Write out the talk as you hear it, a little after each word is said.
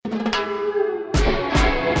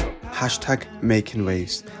Making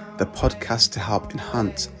Waves, the podcast to help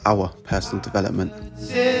enhance our personal development.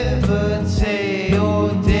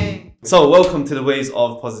 So, welcome to the Ways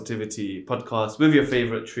of Positivity podcast with your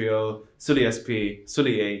favourite trio, Sully SP,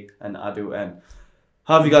 Sully A, and Adu N.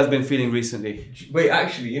 How have you guys been feeling recently? Wait,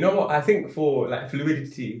 actually, you know what? I think for like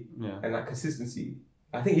fluidity and like consistency,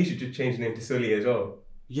 I think you should just change the name to Sully as well.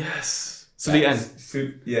 Yes, Sully N.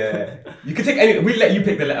 Yeah, you can take any. We'll let you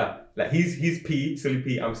pick the letter. Like he's P, Sully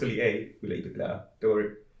P. I'm Sully A. We'll let you pick the letter. Don't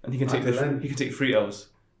worry. And he can take he can take 3 L's.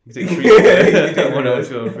 He can take take 1 L,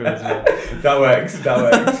 2 L, 3 L's. That works.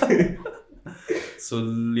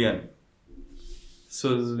 Sullian.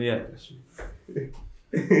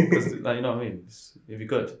 Like, you know what I mean? It'd be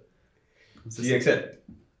good. Do you accept?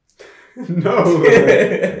 No.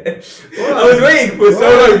 I was waiting for so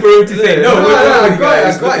long for him to say no. I got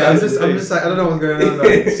it. I'm just like, I don't know what's going on.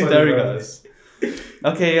 There he goes.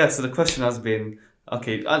 Okay, yeah, so the question has been,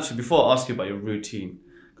 actually, before I ask you about your routine,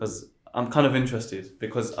 because I'm kind of interested,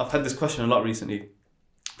 because I've had this question a lot recently.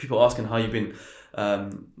 People asking how you've been,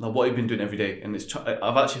 like what you've been doing every day, and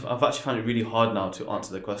I've actually found it really hard now to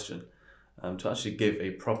answer the question, to actually give a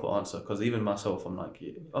proper answer, because even myself, I'm like,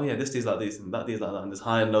 oh yeah, this day's like this, and that day's like that, and there's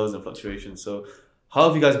high and lows and fluctuations. So, how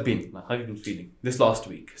have you guys been? Like, how have you been feeling this last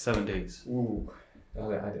week, 7 days? Ooh. I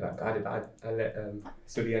let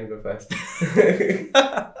Sully N go first.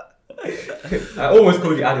 I almost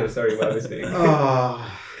called you Adam, sorry, my mistake.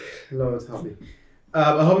 Lord help me.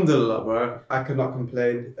 Alhamdulillah, bro. I cannot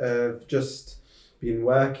complain. Just been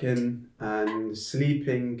working and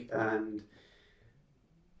sleeping and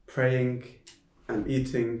praying and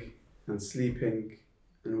eating and sleeping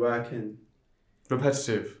and working.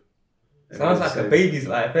 Repetitive. Sounds like a baby's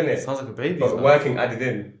life, innit? Sounds like a baby's life. But working added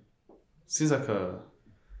in. Seems like a...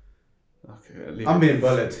 Okay, I'm being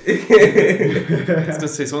bullied. I was gonna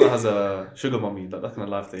say someone that has a sugar mummy, that kind of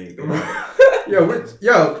life they go.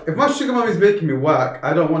 Yo, if my sugar mummy's making me work,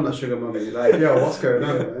 I don't want that sugar mummy. Like, yo, what's going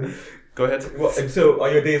on, man? Go ahead. So are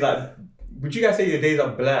your days like... Would you guys say your days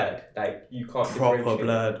are blurred? Like, you can't proper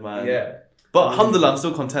blurred, man. Yeah. But alhamdulillah, I'm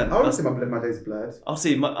still content. I wouldn't say my days are blurred. I'll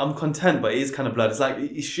say I'm content, but it is kind of blurred. It's like,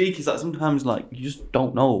 it's shaky. It's like sometimes like you just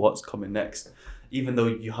don't know what's coming next. Even though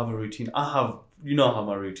you have a routine. You know how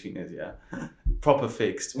my routine is, yeah? Proper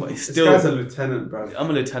fixed, but it's still... This guy's a lieutenant, bro. I'm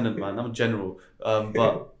a lieutenant, man. I'm a general.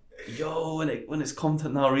 But, yo, when it's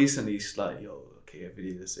content now recently, it's like, yo, okay, every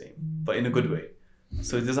day's the same. But in a good way.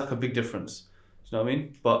 So there's like a big difference. Do you know what I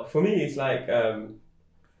mean? But for me, it's like,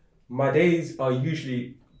 my days are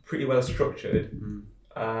usually pretty well structured.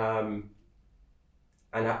 And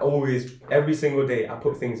I always, every single day, I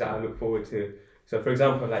put things that I look forward to. So for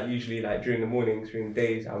example, like usually like during the mornings, during the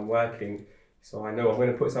days I'm working, so I know I'm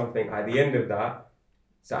going to put something at the end of that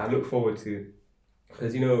I look forward to.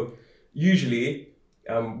 Because, usually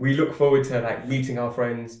we look forward to like meeting our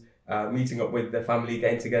friends, meeting up with the family,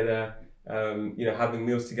 getting together, having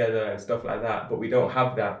meals together and stuff like that. But we don't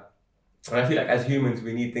have that. And I feel like as humans,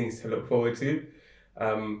 we need things to look forward to.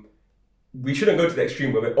 We shouldn't go to the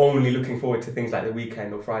extreme where we're only looking forward to things like the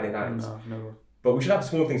weekend or Friday nights. No. But we should have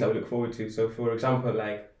small things that we look forward to. So for example,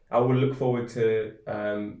 like I will look forward to,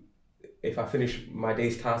 if I finish my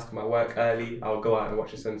day's task, my work early, I'll go out and watch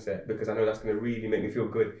the sunset because I know that's going to really make me feel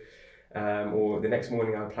good. Or the next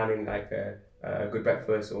morning I'm planning like a good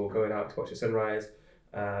breakfast or going out to watch the sunrise.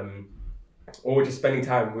 Or just spending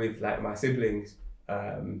time with like my siblings.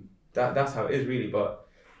 That's how it is really. But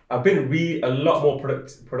I've been a lot more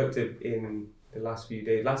productive in the last few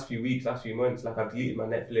days, last few weeks, last few months. Like I've deleted my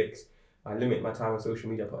Netflix. I limit my time on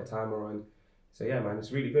social media, put a timer on. So yeah, man,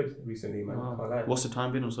 it's really good recently, man. Wow. I like it. What's the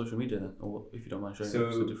time been on social media then? Or if you don't mind sharing,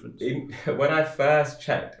 what's the difference? When I first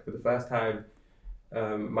checked for the first time,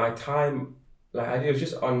 my time, like it was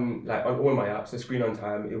just on all my apps, the screen on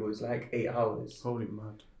time, it was like 8 hours. Holy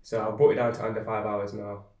mad. So I brought it down to under 5 hours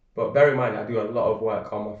now. But bear in mind, I do a lot of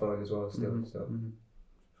work on my phone as well still. Mm-hmm. So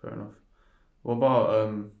Fair enough. What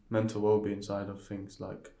about mental well-being side of things,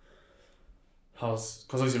 like because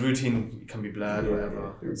obviously routine can be blurred or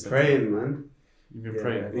whatever. You're praying, man. You've been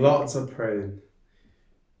praying. Lots of praying.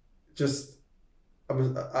 Just,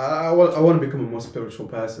 I want to become a more spiritual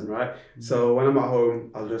person, right? Mm-hmm. So when I'm at home,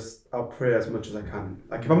 I'll pray as much as I can.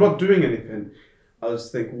 Like if I'm not doing anything, I'll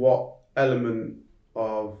just think what element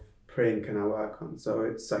of praying can I work on? So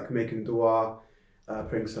it's like making dua,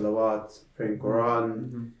 praying salawat, praying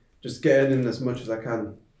Quran, just getting in as much as I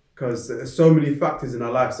can. Because there's so many factors in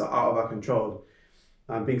our lives that are out of our control.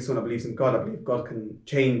 Being someone that believes in God, I believe God can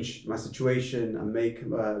change my situation and make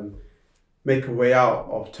a way out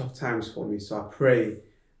of tough times for me. So I pray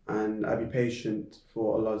and I be patient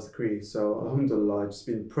for Allah's decree. So alhamdulillah, I've just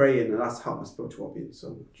been praying and that's helped my spiritual well-being so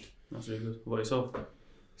much. That's really good. What about yourself?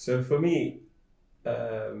 So for me,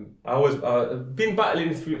 I was been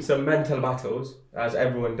battling through some mental battles, as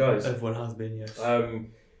everyone does. Everyone has been, yes.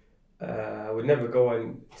 I would never go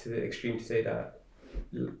on to the extreme to say that,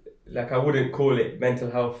 like, I wouldn't call it mental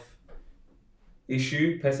health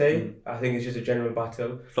issue per se. I think it's just a general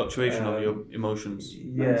battle. Fluctuation of your emotions.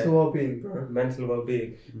 Yeah, Mental well-being, bro. mental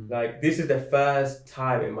well-being. Like, this is the first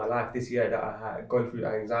time in my life this year that I had gone through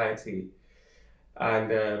anxiety,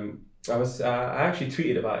 and I actually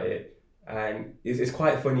tweeted about it, and it's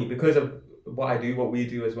quite funny because of what we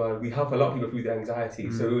do as well. We help a lot of people through the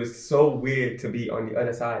anxiety, so it was so weird to be on the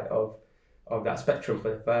other side of that spectrum for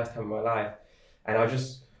the first time in my life. And I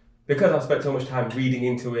just, because I spent so much time reading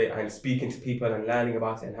into it and speaking to people and learning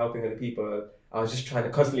about it and helping other people, I was just trying to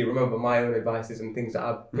constantly remember my own advices and things that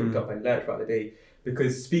I've picked up and learned throughout the day.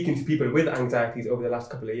 Because speaking to people with anxieties over the last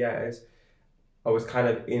couple of years, I was kind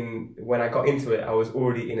of when I got into it, I was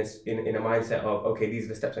already in a mindset of, okay, these are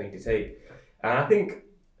the steps I need to take. And I think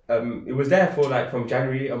it was there for like from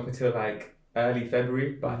January up until like early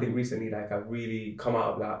February, but I think recently, like, I've really come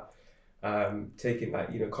out of that, taking,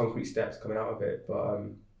 like, concrete steps coming out of it. But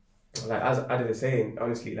like, as Adam was saying,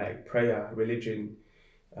 honestly, like, prayer, religion,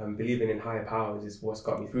 believing in higher powers is what's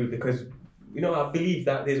got me through, because I believe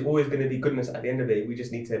that there's always going to be goodness at the end of it. We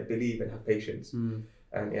just need to believe and have patience.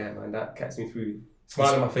 And yeah, man, that gets me through.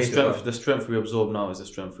 Smile on my face. The strength we absorb now is the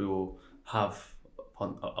strength we will have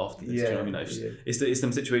after this. Do you know what I mean? Like, it's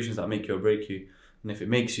them situations that make you or break you. And if it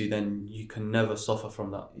makes you, then you can never suffer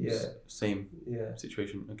from that same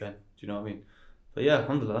situation again. Do you know what I mean? But yeah,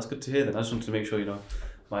 alhamdulillah, that's good to hear then. I just wanted to make sure,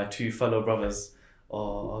 my two fellow brothers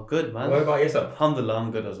are good, man. What about yourself? Alhamdulillah,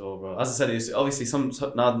 I'm good as well, bro. As I said, it's obviously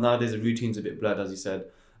nowadays the routine's a bit blurred, as you said.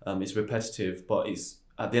 It's repetitive, but it's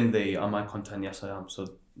at the end of the day, am I content? Yes, I am. So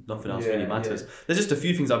nothing else really matters. There's just a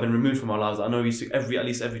few things that have been removed from our lives. I know we used to at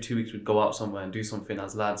least every 2 weeks we'd go out somewhere and do something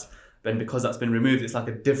as lads. But because that's been removed, it's like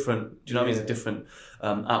a different, do you know what I mean? It's a different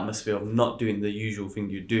atmosphere of not doing the usual thing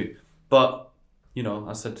you do. But,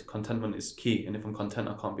 I said contentment is key. And if I'm content,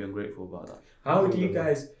 I can't be ungrateful about that. How do you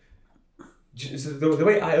guys, so the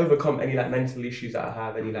way I overcome any like mental issues that I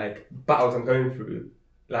have, any like battles I'm going through,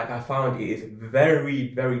 like, I found it is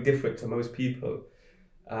very, very different to most people.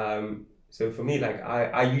 So for me, like,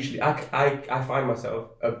 I usually, I find myself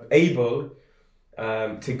able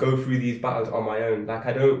to go through these battles on my own. Like,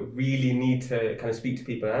 I don't really need to kind of speak to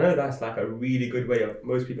people. I know that's like a really good way of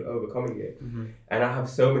most people overcoming it. And I have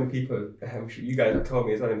so many people, I'm sure you guys have told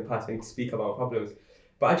me as well in the past, I need to speak about problems.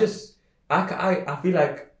 But I feel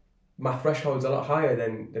like my threshold's a lot higher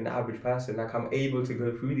than the average person. Like, I'm able to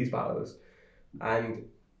go through these battles. And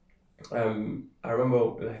I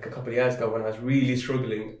remember like a couple of years ago when I was really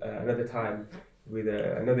struggling another time with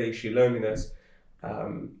another issue, loneliness.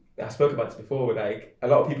 I spoke about this before, like, a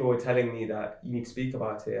lot of people were telling me that you need to speak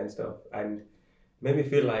about it and stuff, and made me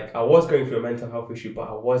feel like I was going through a mental health issue, but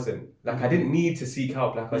I wasn't. Like, I didn't need to seek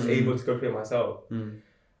help, like, I was able to go through it myself.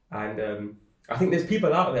 And I think there's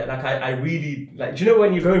people out there, like, I really, like, do you know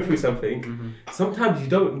when you're going through something, sometimes you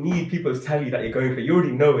don't need people to tell you that you're going through it, you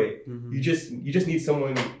already know it. You just need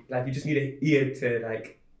someone, like, you just need an ear to,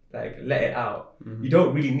 like let it out. You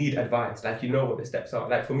don't really need advice, like, you know what the steps are.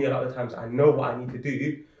 Like, for me, a lot of the times, I know what I need to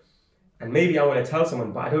do, and maybe I want to tell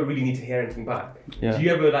someone, but I don't really need to hear anything back. Do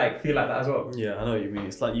you ever, like, feel like that as well? Yeah, I know what you mean.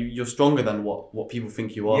 It's like you're stronger than what people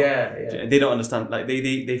think you are. Yeah. They don't understand. Like,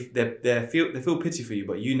 they feel pity for you,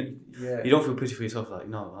 but you don't feel pity for yourself. Like,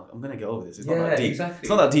 no, I'm gonna get over this. It's not that deep. Exactly. It's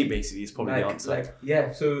not that deep. Basically, it's probably the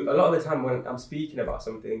answer. So a lot of the time when I'm speaking about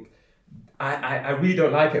something, I really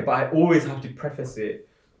don't like it, but I always have to preface it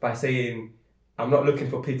by saying, I'm not looking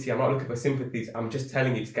for pity, I'm not looking for sympathies, I'm just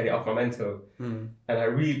telling you to get it off my mental. And I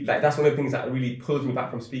really, like, that's one of the things that really pulls me back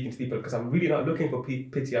from speaking to people, because I'm really not looking for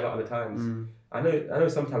pity a lot of the times. I know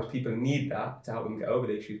sometimes people need that to help them get over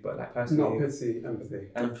the issues, but, like, personally... Not pity, empathy.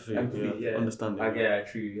 Empathy, understanding.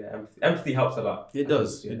 True, empathy helps a lot. It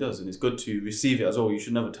does, and it's good to receive it as well. You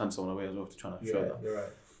should never turn someone away as well to try to show that. You're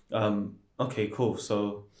right. Okay, cool,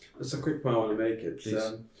 so... Just a quick point I want to make. It's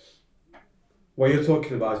what you're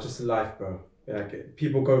talking about is just life, bro. Like,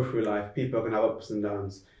 people go through life, people are going to have ups and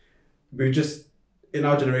downs. We just, in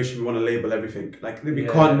our generation, we want to label everything. Like, we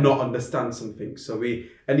can't not understand something. So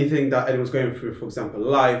anything that anyone's going through, for example,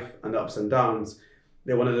 life and the ups and downs,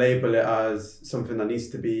 they want to label it as something that needs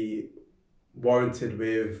to be warranted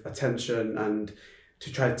with attention, and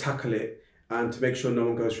to try to tackle it and to make sure no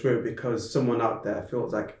one goes through it, because someone out there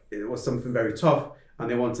feels like it was something very tough, and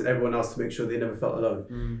they wanted everyone else to make sure they never felt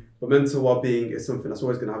alone. But mental well-being is something that's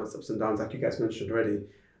always going to have its ups and downs, like you guys mentioned already.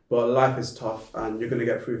 But life is tough, and you're going to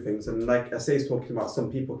get through things. And like Asay's talking about,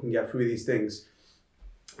 some people can get through these things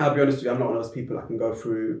I'll be honest with you, I'm not one of those people that can go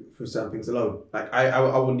through certain things alone. Like I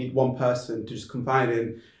will need one person to just confide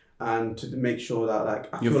in and to make sure that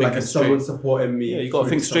like I You're feel like thinking there's someone straight. supporting me. Yeah, you got to through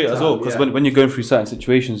think this straight tough as well, time, because yeah. when you're going through certain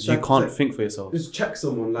situations, you Exactly. can't think for yourself. Just check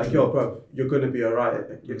someone like, yo, bro, you're gonna be alright.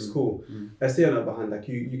 Like, it's cool. Let's see on the other hand, like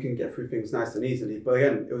you can get through things nice and easily. But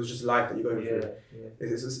again, it was just life that you're going through.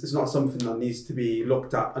 It's not something that needs to be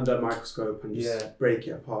looked at under a microscope and just break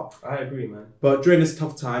it apart. I agree, man. But during this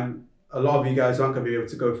tough time, a lot of you guys aren't going to be able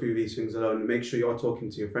to go through these things alone. Make sure you're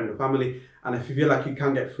talking to your friend or family. And if you feel like you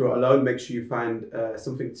can't get through it alone, make sure you find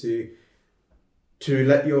something to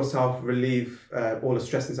let yourself relieve all the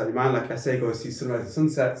stress inside your mind. Like I say, go see sunrise and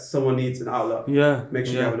sunsets. Someone needs an outlet. Yeah. Make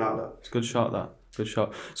sure you have an outlet. It's a good shot, that. Good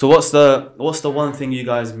shot. So what's the one thing you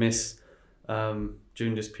guys miss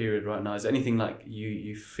during this period right now? Is there anything like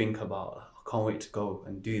you think about? I can't wait to go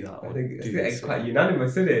and do that. I think it's quite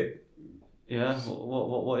unanimous, isn't it? Yeah.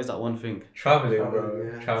 What is that one thing? Traveling, bro.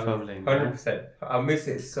 Yeah. Traveling. Traveling, 100%. I miss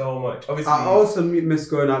it so much. Obviously. I also miss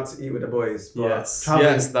going out to eat with the boys. But Yes. traveling,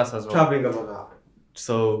 Yes, that's as well. Traveling above that.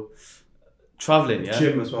 So traveling, yeah.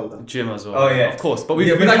 Gym as well, though. Gym as well. Oh, yeah. Of course. But we've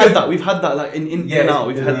Yeah, but had like- that. We've had that like in Yeah, and out.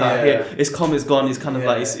 We've had that yeah. here. It's come, it's gone. It's kind of Yeah.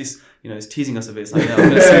 like it's it's teasing us a bit. It's like, yeah, I'm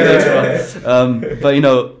gonna see you later on.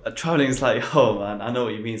 But traveling is like, oh man, I know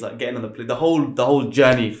what you mean. It's like getting on the plane, the whole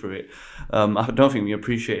journey through it. I don't think we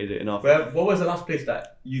appreciated it enough. What was the last place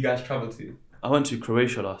that you guys travelled to? I went to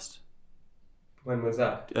Croatia last When was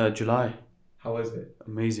that? July. How was it?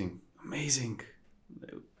 Amazing,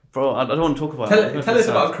 bro. I don't want to talk about it. Tell us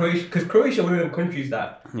about Croatia, because Croatia, one of them countries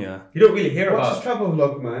that Yeah. you don't really hear What's about. this travel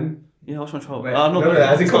vlog, man? Yeah, what's my trouble? Wait, I'm not. no,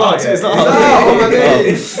 has it it's come not out yet? It's not It's out. not out, Oh my yeah.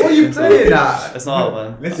 days! What are you playing at? It's not out,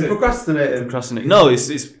 man. Listen, Procrastinating. Procrastinate. No,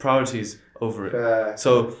 it's priorities over it. Fair.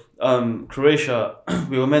 So Croatia,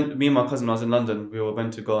 me and my cousin, when I was in London, we were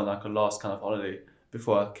meant to go on like a last kind of holiday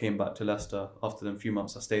before I came back to Leicester. After the few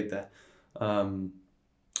months I stayed there, and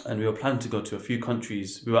we were planning to go to a few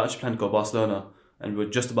countries. We were actually planning to go to Barcelona, and we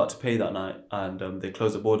were just about to pay that night, and they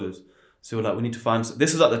closed the borders. So we were like, we need to find.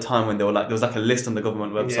 This was at the time when they were like, there was like a list on the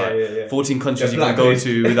government website, Yeah. 14 countries The you can go blacklist.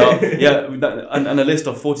 to without, and a list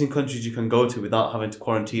of 14 countries you can go to without having to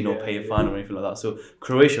quarantine or pay a fine or anything like that. So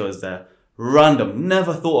Croatia was there. Random,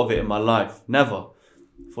 never thought of it in my life, never.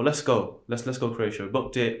 For let's go Croatia. We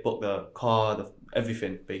booked the car,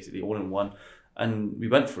 everything basically all in one, and we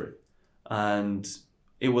went for it. And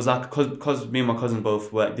it was like because me and my cousin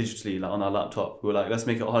both work digitally, like on our laptop. We were like, let's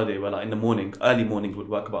make it a holiday where like in the morning, early morning, we'd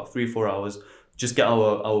work about 3-4 hours, just get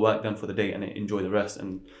our work done for the day and enjoy the rest.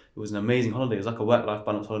 And it was an amazing holiday. It was like a work-life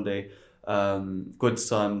balance holiday. Good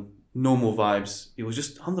sun, normal vibes. It was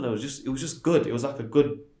just, alhamdulillah, it was just good. It was like a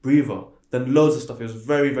good breather. Then loads of stuff. It was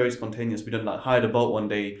very, very spontaneous. We done like hired a boat one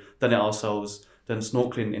day, done it ourselves, done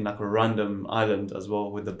snorkeling in like a random island as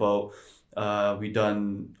well with the boat. I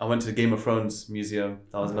went to the Game of Thrones museum.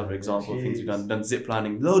 That was another example of things we've done zip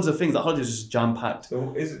lining, loads of things. That holiday was just jam packed.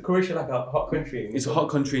 So is Croatia like a hot country? It's a hot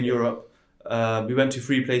country in Europe. We went to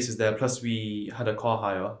 3 places there, plus we had a car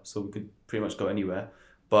hire, so we could pretty much go anywhere.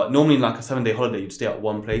 But normally in like a 7-day holiday, you'd stay at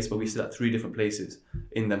one place, but we stayed at 3 different places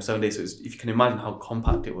in them 7 days. So if you can imagine how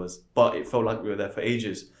compact it was, but it felt like we were there for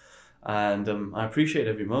ages. And I appreciate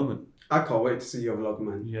every moment. I can't wait to see your vlog,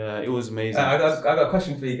 man. Yeah, it was amazing. I got a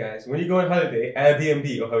question for you guys. When you go on holiday,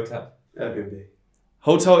 Airbnb or hotel? Airbnb.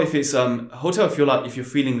 Hotel if it's if you're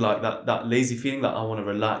feeling like that lazy feeling that I want to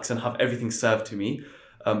relax and have everything served to me.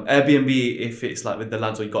 Airbnb if it's like with the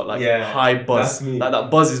lads or you got like high buzz. That's me. Like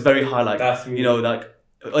that buzz is very high. Like That's me.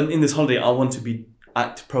 In this holiday I want to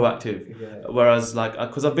act proactive. Yeah. Whereas like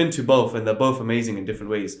because I've been to both and they're both amazing in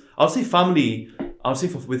different ways. With family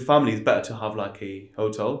it's better to have like a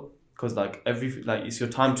hotel. Because it's your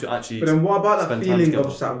time to actually. But then what about that spend time feeling together. of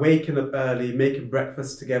just like waking up early, making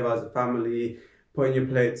breakfast together as a family, putting your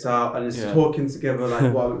plates out, and just talking together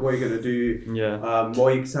like what are you gonna do? Yeah. What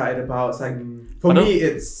are you excited about? It's like for me,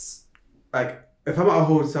 it's like if I'm at a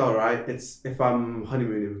hotel, right? It's if I'm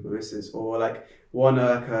honeymooning with my missus or like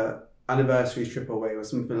a anniversary trip away or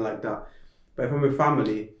something like that. But if I'm with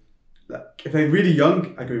family, like if they're really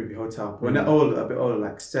young, I go with the hotel. But when they're older, a bit older,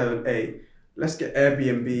 like 7, 8. Let's get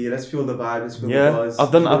Airbnb. Let's feel the vibe. Let's feel the buzz.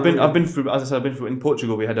 I've been through. As I said, I've been through. In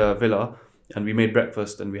Portugal, we had a villa, and we made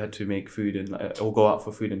breakfast, and we had to make food and or go out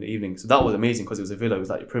for food in the evening. So that was amazing because it was a villa. It was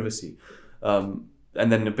like your privacy. And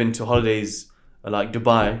then I've been to holidays like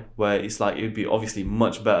Dubai, where it's like it would be obviously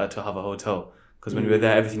much better to have a hotel because when we were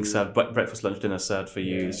there, everything's served. Breakfast, lunch, dinner served for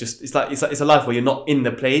you. Yeah. It's a life where you're not in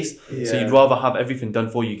the place, so Yeah. you'd rather have everything done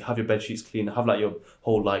for you. Have your bed sheets clean. Have like your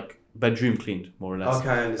whole like bedroom cleaned, more or less. Okay,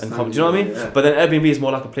 I understand. Do you know what I mean? Yeah. But then Airbnb is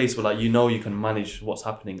more like a place where like you know you can manage what's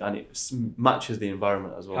happening and it matches the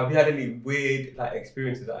environment as well. Have you had any weird like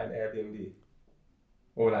experiences at an Airbnb?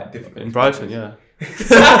 Or like difficult In Brighton, yeah.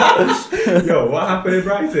 Yo, what happened in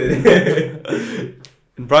Brighton?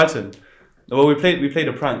 In Brighton, well, we played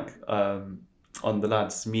a prank on the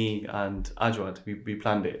lads, me and Ajwad. We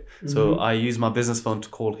planned it. So I used my business phone to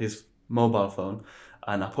call his mobile phone,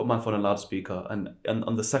 and I put my phone on loudspeaker. And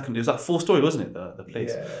on the second, it was like 4-story, wasn't it? The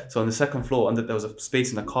place. Yeah. So on the second floor, there was a space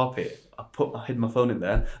in the carpet. I hid my phone in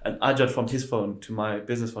there, and Ajwad from his phone to my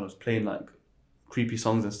business phone was playing like creepy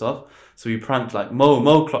songs and stuff. So we pranked like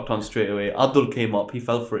Mo clocked on straight away. Abdul came up, he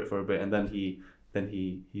fell for it for a bit, and then he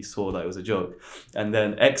saw that it was a joke. And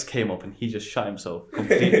then X came up and he just shot himself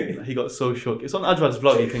completely. He got so shook. It's on Ajwad's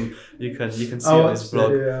blog. You can see it on his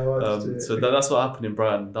blog. So that's what happened in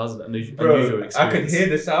Brighton. That was an unusual experience. I could hear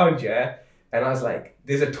the sound, yeah, and I was like,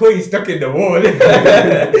 "There's a toy stuck in the wall."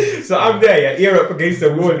 So I'm there, yeah, ear up against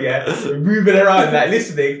the wall, yeah, moving around, like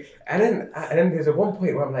listening. And then there's a one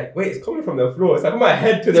point where I'm like, "Wait, it's coming from the floor." So I put my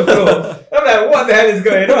head to the floor. I'm like, "What the hell is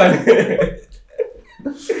going on?"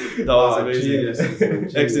 That was amazing.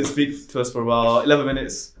 X didn't speak to us for about 11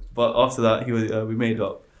 minutes, but after that, we made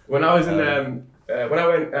up. When I was in when I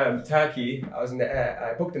went Turkey, I was in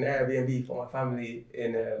I booked an Airbnb for my family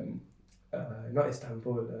in not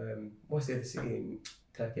Istanbul. What's the other city in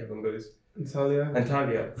Turkey everyone goes?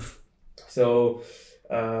 Antalya. So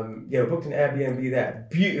we booked an Airbnb there.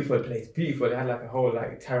 Beautiful place, beautiful. It had like a whole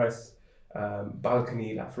like terrace,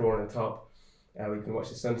 balcony, like floor on the top. We can watch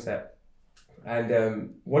the sunset.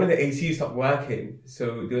 And one of the ACs stopped working.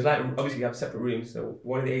 So there was like, obviously you have separate rooms. So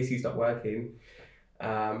one of the ACs stopped working.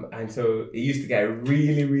 And so it used to get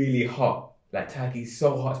really, really hot. Like Turkey's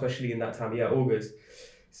so hot, especially in that time of year, August.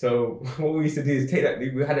 So what we used to do is take that,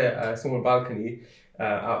 we had a small balcony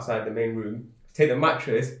outside the main room, take the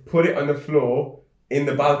mattress, put it on the floor in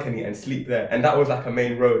the balcony and sleep there. And that was like a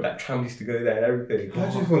main road, like trams used to go there and everything. How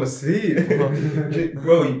did you fall asleep?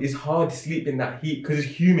 Bro, it's hard to sleep in that heat because it's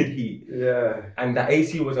humid heat. Yeah. And the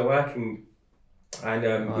AC wasn't working. And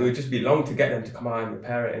it would just be long to get them to come out and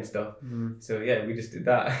repair it and stuff. So yeah, we just did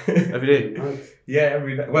that. Every day? Yeah,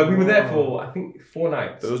 every day. Well, we were there for, I think, 4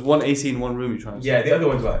 nights. There was one AC in one room you're trying to say? Yeah, the other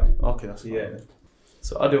ones weren't. Okay, that's fine. Yeah.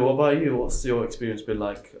 So Adu, what about you? What's your experience been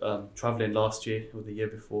like travelling last year or the year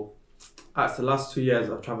before? That's the last 2 years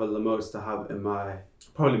I've travelled the most I have in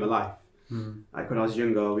probably my life. Like when I was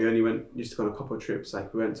younger, we only used to go on a couple of trips.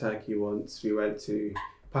 Like we went to Turkey once, we went to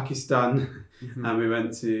Pakistan, and we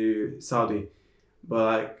went to Saudi. But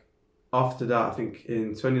like after that, I think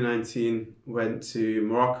in 2019, went to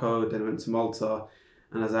Morocco, then went to Malta.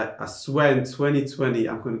 And I was like, I swear in 2020,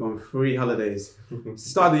 I'm going to go on 3 holidays.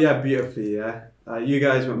 Started the year beautifully, yeah. You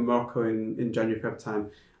guys went to Morocco in January, February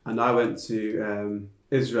time. And I went to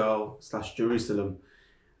Israel/Jerusalem.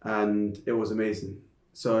 And it was amazing.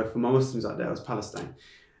 So for my Muslims out there, it was Palestine.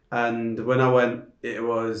 And when I went, it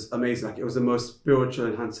was amazing. Like it was the most spiritual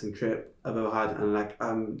enhancing trip I've ever had. And like,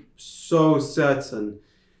 I'm so certain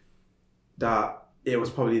that it was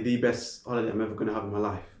probably the best holiday I'm ever going to have in my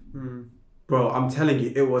life. Bro, I'm telling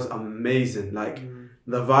you, it was amazing. Like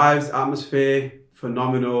the vibes, atmosphere,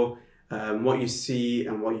 phenomenal. What you see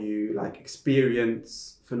and what you like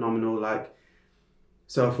experience, phenomenal. Like,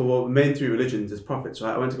 so for the main 3 religions, there's prophets,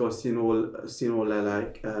 right? I went to go see all their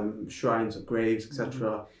like shrines or graves,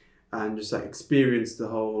 etc. And just like experience the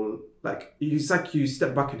whole, like, it's like you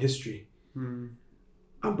step back in history. And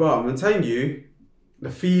bro, I'm telling you, the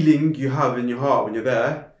feeling you have in your heart when you're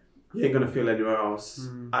there, you ain't gonna feel anywhere else.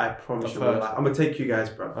 I promise you. Like, I'm gonna take you guys,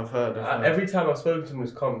 bro. I've heard. Every time I've spoken to them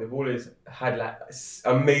who's come, they've always had like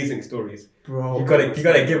amazing stories. Bro, you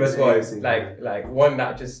gotta give us one, man. like one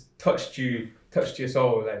that just touched your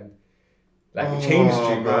soul and like it changed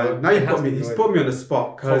you, bro. Man. Now he's put me on the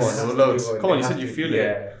spot. Come on, loads. Come on, you said you feel it.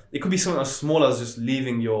 Yeah. It could be something as small as just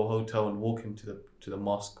leaving your hotel and walking to the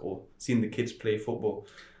mosque or seeing the kids play football.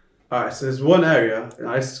 Alright, so there's one area.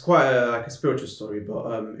 It's quite a spiritual story, but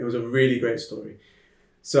it was a really great story.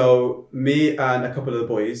 So me and a couple of the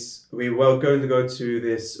boys, we were going to go to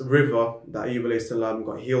this river that Ayyub alayhi salam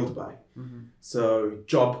got healed by. So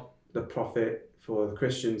Job, the prophet for the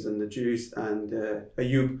Christians and the Jews, and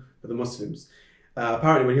Ayyub for the Muslims.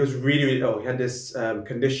 Apparently when he was really, really ill, he had this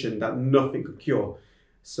condition that nothing could cure.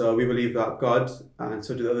 So we believe that God, and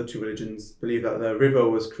so do the other 2 religions, believe that the river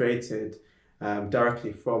was created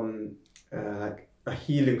directly from like a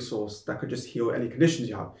healing source that could just heal any conditions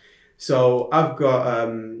you have. So I've got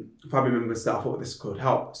family members that I thought this could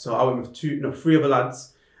help. So I went with 3 other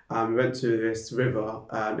lads. We went to this river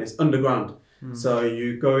and it's underground. So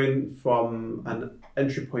you go in from an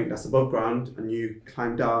entry point that's above ground and you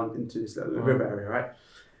climb down into this little river area, right?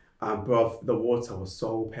 And bro, the water was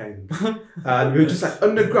so paying. And we were just like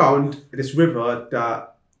underground, this river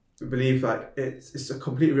that we believe like it's a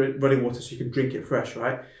complete running water, so you can drink it fresh,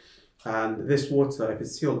 right? And this water, if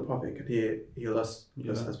it's sealed, the Prophet can heal us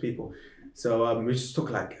as people. So we just took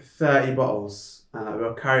like 30 bottles and like, we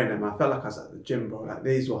were carrying them. I felt like I was at the gym, bro. Like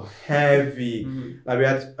these were heavy. Like we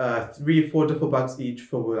had 3-4 duffel bags each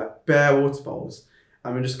full with like bare water bottles,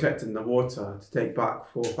 and we're just collecting the water to take back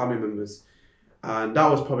for family members. And that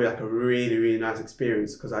was probably like a really, really nice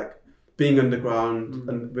experience because like being underground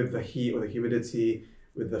and with the heat or the humidity,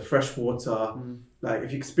 with the fresh water, like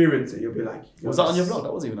if you experience it, you'll be like... Was that on your vlog?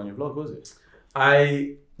 That wasn't even on your vlog, was it?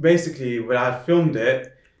 I basically, when I filmed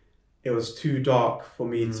it, it was too dark for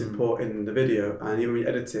me to put in the video, and even when you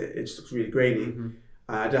edit it, it just looks really grainy. And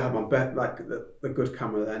I didn't have my the good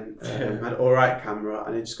camera then. I had an alright camera,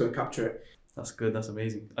 and it just couldn't capture it. That's good. That's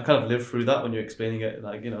amazing. I kind of lived through that when you're explaining it.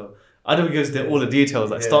 Like, you know, I don't give all the details.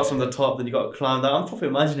 Like, starts from the top, then you got to climb down. I'm probably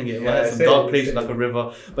imagining it. Right? It's a dark place like a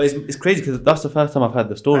river, but it's crazy because that's the first time I've heard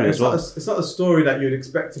the story as well. It's not a story that you'd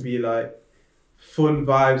expect to be like fun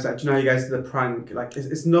vibes. Like, do you know how you guys did the prank? Like,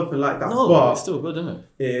 it's nothing like that. No, but it's still good, isn't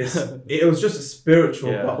it? It was just a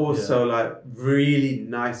spiritual, but also like really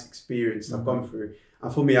nice experience I've gone through.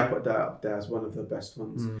 And for me, I put that up there as one of the best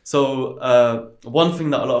ones. So one thing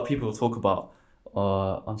that a lot of people talk about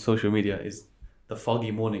on social media is the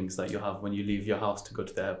foggy mornings that you have when you leave your house to go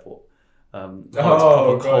to the airport. It's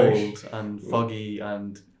proper cold and foggy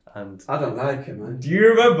and I don't like it, man. Do you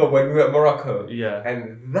remember when we were at Morocco? Yeah.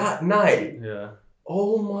 And that night,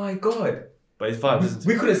 oh my god. But it's vibes, isn't it?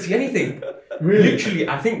 We couldn't see anything. Really? Literally,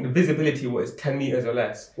 I think the visibility was 10 meters or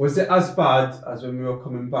less. Was it as bad as when we were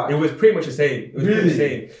coming back? It was pretty much the same. It was pretty the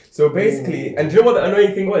same. So basically, and do you know what the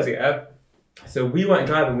annoying thing was? So we weren't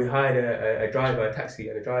driving. We hired a driver, a taxi,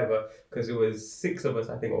 and a driver because it was 6 of us,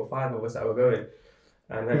 I think, or 5 of us that were going.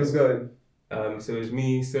 And Who was going? So it was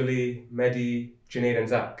me, Sully, Mehdi, Junaid, and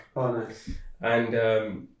Zach. Oh, nice.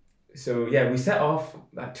 And so yeah, we set off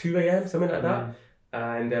at 2 a.m. something like that,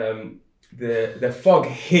 and the fog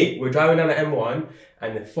hit. We're driving down the M1,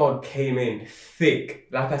 and the fog came in thick.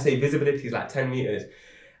 Like I say, visibility is like 10 meters,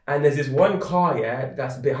 and there's this one car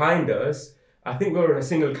that's behind us. I think we were in a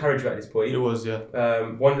single carriageway at this point. It was,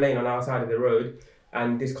 one lane on our side of the road,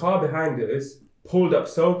 and this car behind us pulled up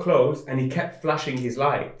so close, and he kept flashing his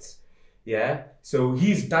lights. Yeah, so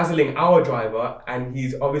he's dazzling our driver, and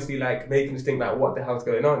he's obviously like making us think like, what the hell's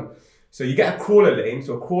going on? So you get a crawler lane.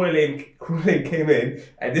 So a crawler lane came in,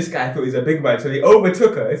 and this guy thought he was a big man, so he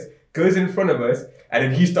overtook us, goes in front of us, and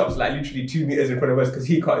then he stops like literally 2 meters in front of us because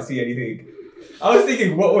he can't see anything. I was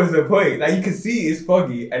thinking, what was the point? Like, you could see it's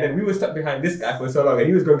foggy, and then we were stuck behind this guy for so long, and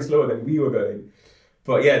he was going slower than we were going.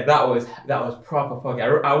 But yeah, that was proper foggy.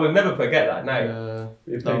 I will never forget that night.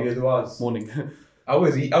 It was morning. I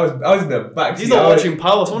was in the back. He's not watching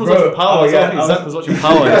Power. Someone was watching Power. Zach was watching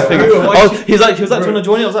Power. He was like, do you want to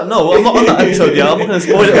join it? I was like, no, I'm not on that episode yet. I'm not going to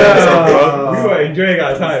spoil it. We were enjoying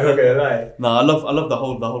our time. Not gonna lie. No, I love the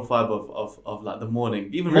whole vibe of like the morning.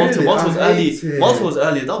 Even Malta was early. Malta was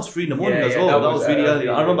early. That was 3 in the morning as well. That was really early.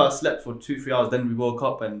 I remember I slept for 2-3 hours. Then we woke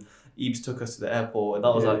up and Eebs took us to the airport, and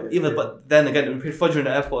that was But then again, we played Fudger in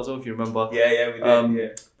the airport as well, if you remember. Yeah, we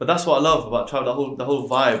did. But that's what I love about travel. The whole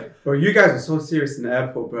vibe. Bro, you guys were so serious in the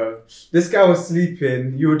airport, bro. This guy was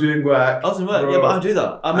sleeping. You were doing work. I was in work, bro. Yeah, but I do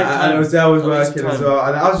that. I make time. And I was working as well,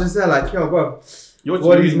 and I was just there like, yo, bro.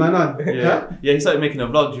 What is man on? Yeah, he started making a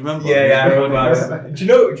vlog. Do you remember? Yeah, I remember. do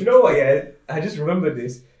you know what? Yeah, I just remember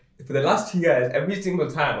this. For the last 2 years, every single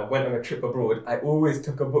time I went on a trip abroad, I always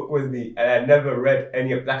took a book with me, and I never read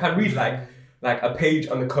any of. Like, I read like a page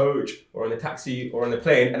on the coach or on the taxi or on the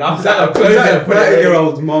plane, and after that, I'm closing a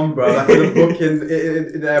 30-year-old mom, bro. Like in a book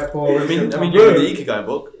in the airport. I mean, you read the Ikigai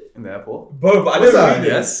book in the airport. Bro, but I didn't read it.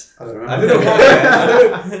 Yes. I don't know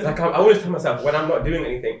why. I always tell myself when I'm not doing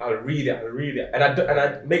anything, I'll read it, and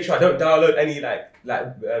I make sure I don't download any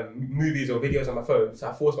movies or videos on my phone. So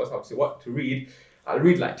I force myself to read. I'll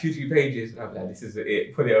read like 2-3 pages, and I'm like, this is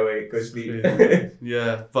it. Put it away, go sleep.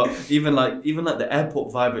 Yeah, but even like the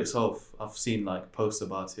airport vibe itself, I've seen like posts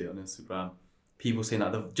about it on Instagram. People saying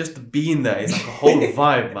like just being there is like a whole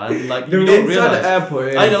vibe, man. Like you don't realize the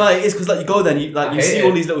airport. I know, like it's because like you go there and you see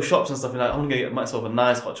all these little shops and stuff, and like I'm gonna get myself a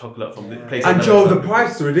nice hot chocolate from the place. And Joe, the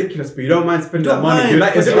price is ridiculous, but you don't mind spending that money. You're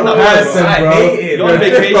like a different person, bro. I hate it. You're on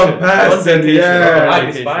vacation. Yeah, I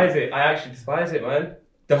despise it. I actually despise it, man.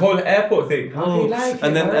 The whole airport thing. How do Oh, you like it,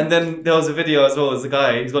 and then man? and then there was a video as well. As a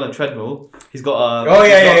guy, he's got a treadmill. He's got a Oh,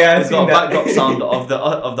 yeah, I've He's got seen a that. backdrop sound of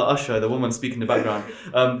the usher, the woman speaking in the background.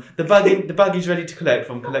 The baggage ready to collect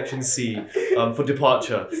from collection C for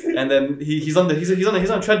departure. And then he's on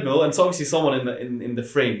a treadmill, and it's obviously someone in the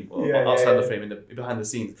frame or outside the frame behind the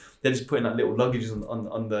scenes. They're just putting like little luggages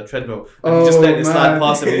on the treadmill, and he just letting it slide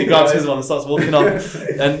past him. And he grabs his one and starts walking up.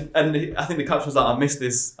 And I think the caption was like, I missed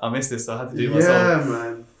this, so I had to do it myself. Yeah,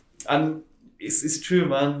 man. And it's true,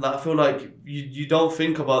 man. Like, I feel like you don't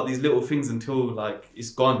think about these little things until like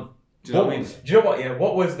it's gone. Do you know what I mean? Do you know what? Yeah.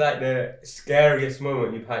 What was like the scariest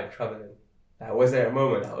moment you've had traveling? Like, was there a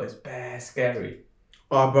moment that was bare scary?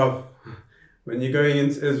 Oh, bruv. When you're going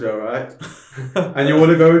into Israel, right? And you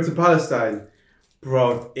want to go into Palestine,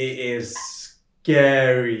 bro, it is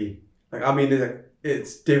scary. Like, I mean,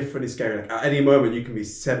 it's definitely scary. Like, at any moment, you can be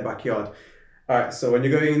sent backyard. All right, so when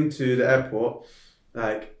you're going into the airport,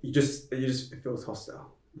 like, it feels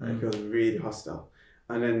hostile. Like, it feels really hostile.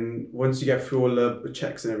 And then once you get through all the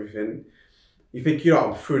checks and everything, you think,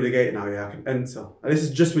 I'm through the gate now, I can enter. And this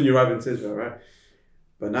is just when you arrive into Israel, right?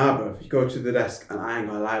 But now, bro, if you go to the desk, and I ain't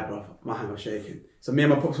gonna lie, bro, my hand was shaking. So me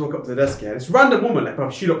and my pops walk up to the desk, and this random woman, like, bro,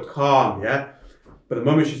 she looked calm, yeah? But the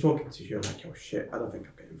moment she's talking to you, you're like, oh shit, I don't think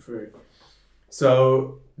I'm getting through.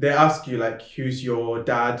 So they ask you, like, who's your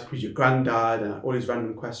dad, who's your granddad, and all these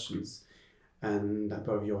random questions. And, like,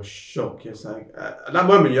 bro, you're shocked. You're just like, at that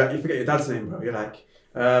moment, you forget your dad's name, bro. You're like,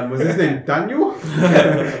 was his name Daniel?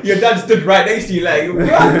 Your dad stood right next to you, like,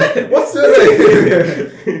 what's your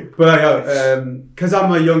name? But because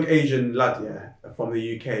I'm a young Asian lad, from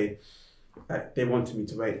the UK, like, they wanted me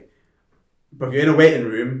to wait. But you're in a waiting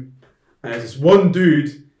room, and there's this one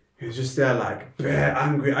dude who's just there, like, bare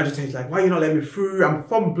angry, agitated, like, why are you not letting me through? I'm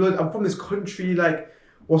from this country, like,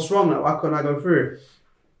 what's wrong? Like, why can't I go through?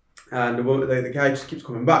 And the guy just keeps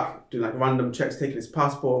coming back, doing like random checks, taking his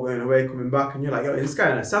passport, going away, coming back, and you're like, yo, is this guy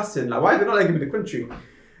an assassin? Like, why are they not letting him in the country?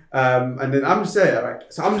 And then I'm just there, right?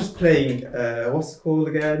 So I'm just playing, what's it called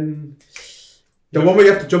again? The one where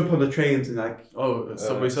you have to jump on the trains and like...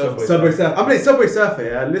 Subway Surfer. Subway Surfer. I'm playing Subway Surfer,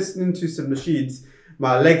 yeah, listening to some nasheeds,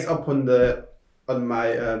 my legs up on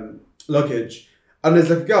my luggage, and there's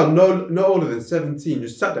like a girl no older than 17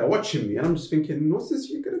 just sat there watching me, and I'm just thinking, what's this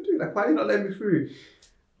you gonna do? Like, why are you not letting me through?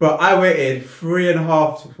 But I waited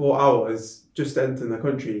 3.5 to 4 hours just to enter the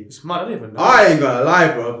country. It's mad, I don't even know. I ain't gonna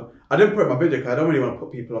lie, bro. I didn't put it in my video because I don't really want to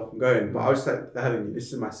put people off from going. But I was like telling you,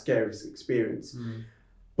 this is my scariest experience.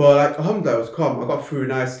 But like, alhamdulillah, it was calm. I got through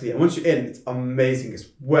nicely. And once you're in, it's amazing. It's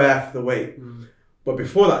worth the wait. But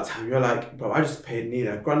before that time, you're like, bro, I just paid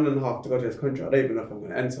nearly $1.5 to go to this country. I don't even know if I'm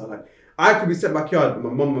going to enter. Like, I could be sent backyard,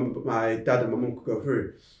 but my dad and my mum could go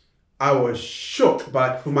through. I was shook, but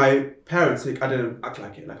like, for my parents' sake, I didn't act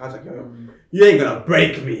like it. Like, I was like, yo, you ain't gonna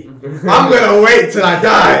break me. I'm gonna wait till I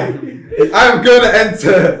die. I'm gonna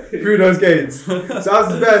enter through those gates. So I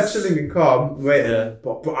was there chilling and calm, waiting,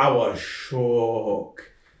 but I was shook.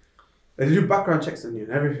 They do background checks on you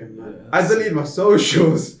and everything, man. I deleted my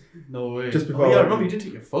socials. No way. Just before. I remember you didn't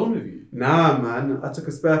take your phone with you. Nah, man. I took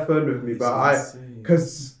a spare phone with me, but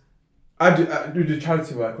because I do the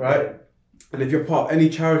charity work, right? And if you're part of any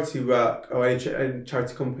charity work or any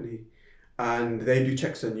charity company, and they do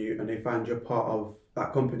checks on you and they find you're part of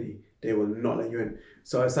that company, they will not let you in.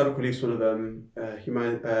 So I started to release one of them.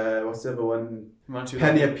 What's the other one?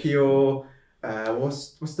 Penny Appeal.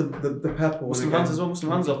 What's the purple one? Muslim Hands as well.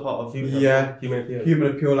 Muslim Hands are part of Human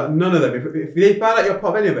Appeal. Like, none of them. If they find out you're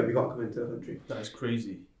part of any of them, you can't come into the country. That is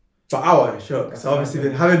crazy. But I was shocked. So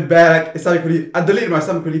obviously, having bare, like, I deleted my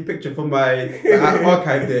Islamic Relief picture from my I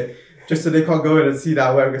archived it. Just so they can't go in and see that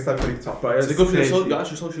I'm wearing a Islamic Relief top. But so they go through your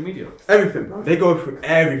actual social media? Everything, bro. They go through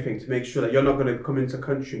everything to make sure that you're not going to come into the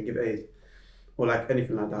country and give aid. Or like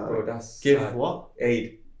anything like that. Bro, that's give what?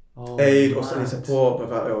 Aid. Aid or any support. But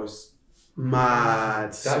that was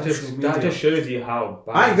mad. That just shows you how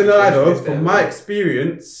bad. I ain't gonna lie though, from my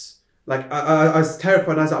experience, like I was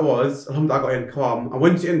terrified as I was, alhamdulillah I got in calm. And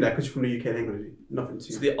once you're in there, because you're from the UK, they ain't gonna do nothing to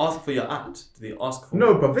you. So they ask for your ad? Do they ask for?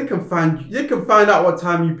 No, bro. They can find out what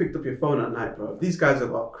time you picked up your phone at night, bro. These guys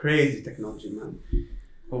have got crazy technology, man.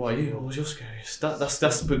 What about you? What was your scariest?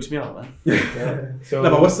 That spooked me out, man. Yeah. So, no,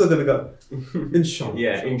 but what's still gonna go? Inshallah.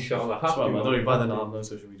 Yeah, inshallah. That's right, man. Don't even buy the now. No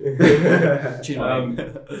social media.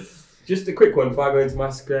 Just a quick one before I go into my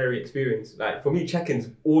scary experience. Like, for me, check-in's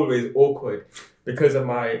always awkward because of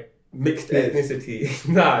my mixed ethnicity.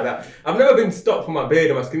 Nah. I've never been stopped for my beard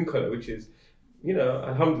or my skin colour, which is, you know,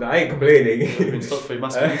 alhamdulillah, I ain't complaining. You've been stopped for your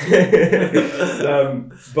masculinity.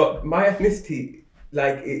 But my ethnicity,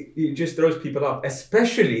 like, it just throws people off,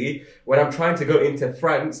 especially when I'm trying to go into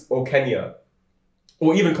France or Kenya.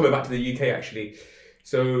 or even coming back to the UK actually.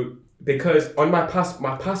 So because on my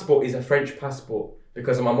passport is a French passport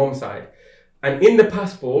because of my mom's side, and in the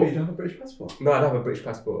passport, You don't have a British passport? no, I don't have a British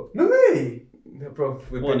passport. No way. No, bro.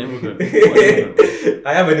 What an immigrant. What an immigrant.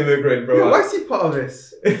 I am an immigrant, bro. Yeah, why is he part of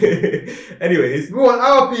this? Anyways, We want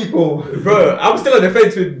our people. bro, I'm still on the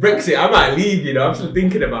fence with Brexit. I might leave, you know. I'm still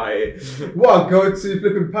thinking about it. What? Go to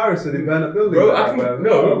flipping Paris where they burn up buildings?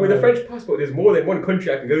 Bro, with a French. French passport, there's more than one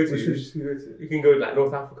country I can go Which to. country can you go to? You can go like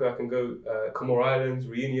North Africa. I can go Comore Islands,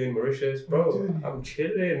 Reunion, Mauritius, bro. I'm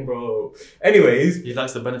chilling, bro. Anyways, He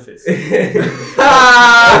likes the benefits.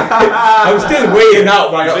 I'm still weighing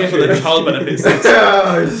out my He's waiting for the options. child benefits.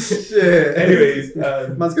 Oh shit. Anyways,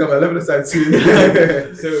 Man's got my 11 aside soon.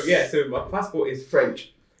 so my passport is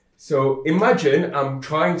French. So imagine I'm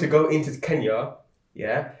trying to go into Kenya.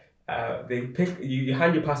 Yeah, they pick you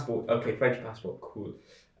hand your passport. Okay, French passport, cool.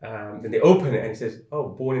 Then they open it and it says, "Oh,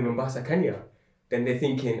 born in Mombasa, Kenya." Then they're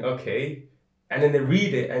thinking, okay, and then they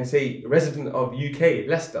read it and say, "Resident of UK,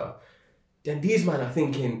 Leicester." Then these men are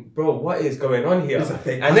thinking, bro, what is going on here? It's a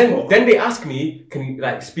fake And passport. then they ask me, can you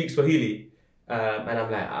like speak Swahili? And I'm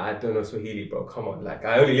like, I don't know Swahili, bro. Come on, like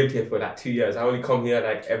I only lived here for like 2 years. I only come here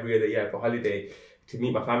like every other year for holiday to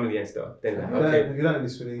meet my family and stuff. Then like, okay, Have you done any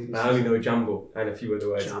Swahili? I only know Jambo and a few other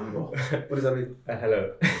words. Jambo. What does that mean?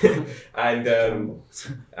 Hello. and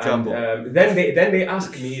Jambo. then they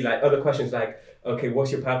ask me like other questions like, okay,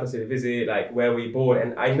 what's your purpose of the visit? Like, where were you born?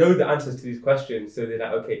 And I know the answers to these questions. So they're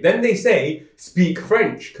like, okay. Then they say, speak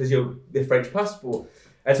French because you're the French passport.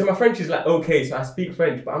 And so my French is like, okay, so I speak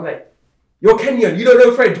French. But I'm like, you're Kenyan, you don't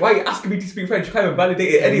know French. Why are you asking me to speak French? You can't even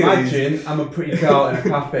validate it anyways. Imagine I'm a pretty girl in a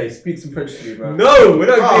cafe. Speak some French to me, bro. No, we're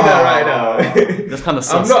not doing that right now. That's kind of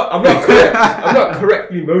I'm sus. not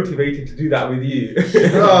correctly motivated to do that with you.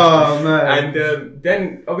 Oh man. And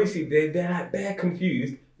then obviously they're like bare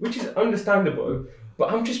confused, which is understandable.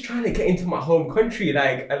 But I'm just trying to get into my home country.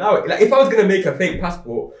 Like allow it. Like if I was gonna make a fake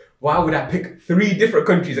passport, why would I pick 3 different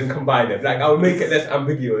countries and combine them? Like I would make it less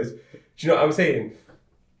ambiguous. Do you know what I'm saying?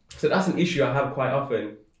 So that's an issue I have quite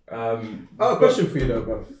often. A question for you though,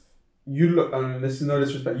 bro. You look, this is no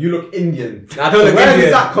disrespect. You look Indian. I don't look Where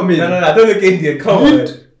Indian. does that come in? No, I don't look Indian. Come on.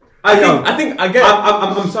 I think I get.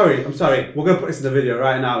 I'm sorry. We're gonna put this in the video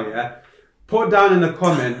right now. Yeah. Put down in the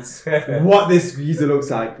comments what this visa looks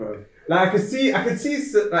like, bro. Like I can see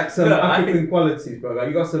like some No, I African qualities, bro. Like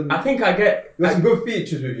you got some, I think I get. you got some good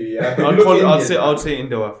features with you. Yeah. But you I'd, look call, I'd Indian. say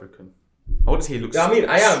Indo-African. I would say he looks. I mean,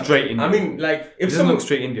 I am straight Indian. I mean, like he if doesn't someone. look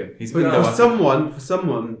straight Indian. He's But Indo-African. for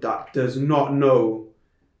someone that does not know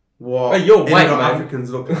what Hey, you're white, man. Africans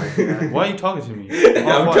look like. Yeah. Why are you targeting me?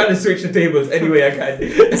 I'm trying to switch the tables any way I can.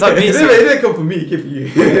 It's like me It saying- didn't come from me. It came from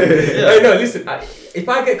you. Oh, no, listen. If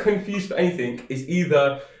I get confused for anything, it's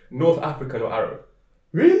either North African or Arab.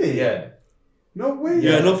 Really? Yeah, No way.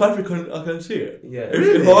 Yeah, North African, I can see it. yeah,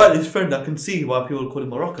 If I had his friend, I can see why people call him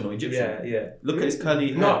Moroccan or Egyptian. yeah, yeah. Look at his curly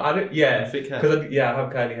hair. No, I don't. Yeah, Thick hair. because I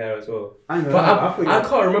have curly hair as well. I know. But I I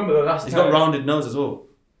can't remember the last He's time. got rounded nose as well.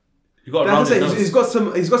 You got a That's rounded it. nose.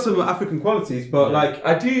 He's got some African qualities, but Yeah. like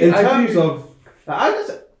I do. in I terms do. of,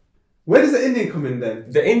 where does the Indian come in then?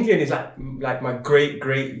 The Indian is like my great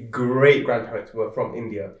grandparents were from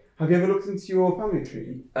India. Have you ever looked into your family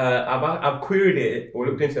tree? I've queried it or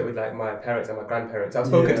looked into it with like my parents and my grandparents. I've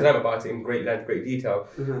spoken Yeah. to them about it in great length, great detail.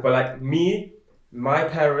 Mhm. But like me, my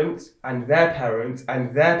parents and their parents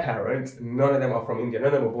and their parents, none of them are from India. None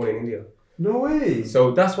of them were born in India. No way.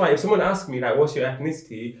 So that's why if someone asks me like, "What's your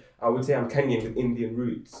ethnicity?" I would say I'm Kenyan with Indian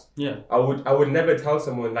roots. Yeah. I would never tell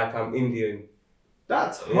someone like I'm Indian.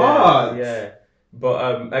 That's Yeah, hard. Yeah. But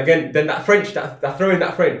again, then that French, that throw in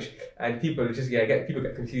that French, and people just people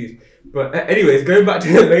get confused. But anyways, going back to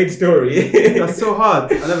the main story. That's so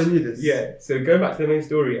hard. I never knew this. Yeah. So going back to the main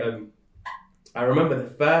story, I remember the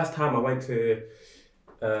first time I went to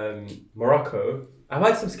Morocco. I've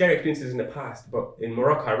had some scary experiences in the past, but in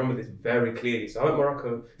Morocco, I remember this very clearly. So I went to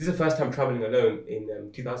Morocco. This is the first time traveling alone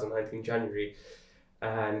in 2019 January.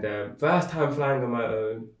 And first time flying on my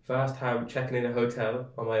own, first time checking in a hotel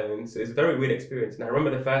on my own. So it's a very weird experience. And I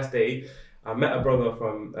remember the first day, I met a brother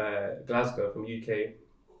from Glasgow, from UK.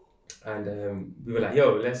 And we were like,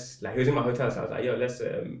 yo, he was in my hotel. So I was like, yo,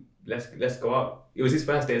 let's go out. It was his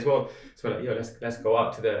first day as well. So we're like, yo, let's go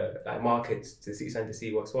out to the markets, to the city centre to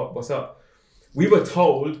see what's up. We were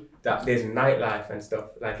told that there's nightlife and stuff.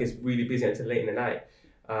 Like it's really busy until late in the night.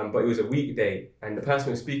 But it was a weekday, and the person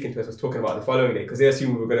who was speaking to us was talking about the following day because they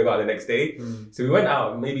assumed we were going to go out the next day. So we went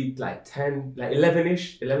out maybe like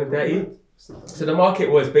 11ish, 11:30. So the market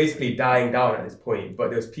was basically dying down at this point, but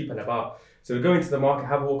there was people about. So we go into the market,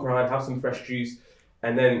 have a walk around, have some fresh juice,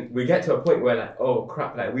 And then we get to a point where like, oh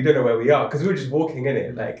crap, like we don't know where we are because we were just walking in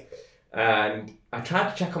it, like, and I tried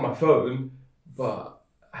to check on my phone, but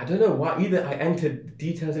I don't know why. Either I entered the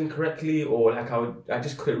details incorrectly, or like I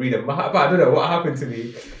just couldn't read a map. I don't know what happened to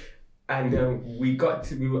me. And we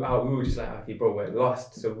were just like, okay, bro, we're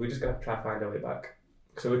lost, so we're just gonna try to find our way back.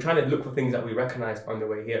 So we're trying to look for things that we recognized on the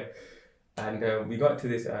way here, and we got to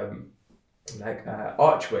this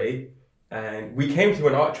archway. And we came through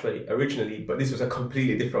an archway originally, but this was a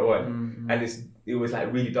completely different one. And it was like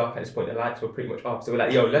really dark at this point. The lights were pretty much off. So we're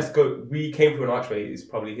like, yo, let's go. We came through an archway. It's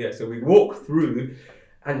probably here. So we walk through,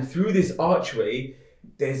 and through this archway,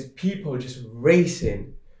 there's people just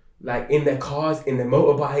racing, like in their cars, in their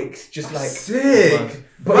motorbikes, just like sick.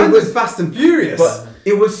 But it was Fast and Furious. But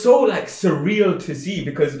it was so like surreal to see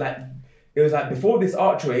because like it was like before this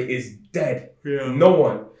archway is dead. Yeah. No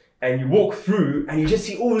one. And you walk through and you just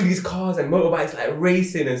see all these cars and motorbikes like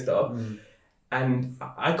racing and stuff. And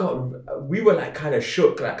we were like kind of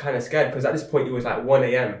shook, like kind of scared because at this point it was like 1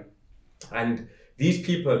 a.m. And these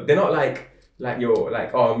people, they're not like you're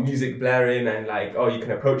like, oh, music blaring and like, oh, you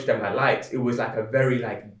can approach them like lights. It was like a very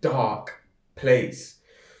like dark place.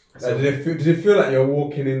 So did it feel like you're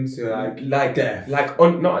walking into like death? Like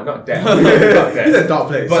not death. Not death. It's a dark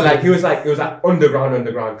place. But like it was like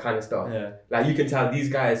underground kind of stuff. Yeah. Like you can tell these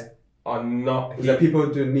guys are not. Was there people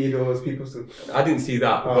doing needles? People still. I didn't see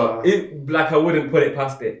that, but I wouldn't put it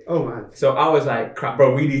past it. Oh man. So I was like, crap,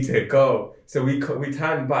 bro, we need to go. So we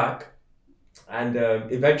turned back, and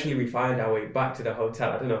eventually we found our way back to the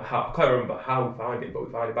hotel. I don't know how. I can't remember how we found it, but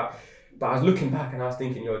we found it back. But I was looking back and I was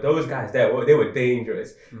thinking, yo, those guys there, they were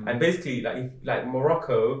dangerous. And basically, like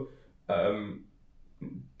Morocco,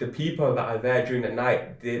 the people that are there during the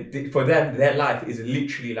night, for them, their life is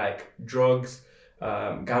literally like drugs,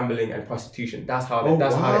 gambling, and prostitution. That's how they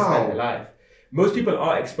spend their life. Most people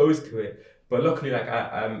are exposed to it, but luckily, like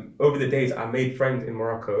over the days, I made friends in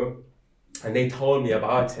Morocco, and they told me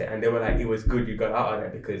about it, and they were like, it was good you got out of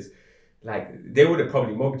there because, like, they would have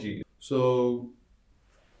probably mugged you. So.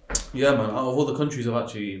 Yeah, man, out of all the countries I've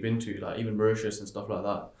actually been to, like even Mauritius and stuff like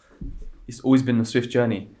that, it's always been a swift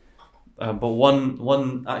journey. But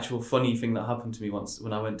one actual funny thing that happened to me once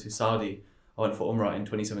when I went to Saudi, I went for Umrah in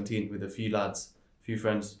 2017 with a few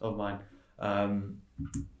friends of mine.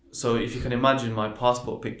 So if you can imagine, my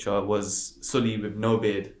passport picture was Sully with no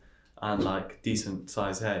beard and like decent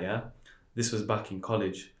size hair, yeah? This was back in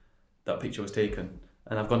college, that picture was taken.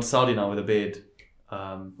 And I've gone to Saudi now with a beard,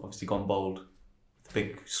 obviously gone bald.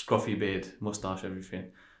 Big scruffy beard, moustache,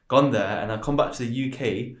 everything. Gone there, and I come back to the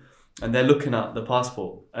UK, and they're looking at the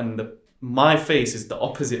passport, and my face is the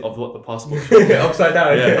opposite of what the passport shows. Upside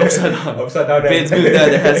down. Yeah, upside down. Upside down. Beard's moved there,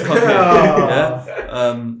 the hair's come here.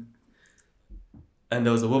 Yeah. And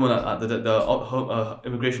there was a woman at the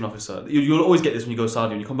immigration officer. You'll always get this when you go to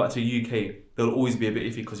Saudi. When you come back to the UK, they'll always be a bit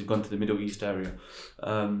iffy because you've gone to the Middle East area.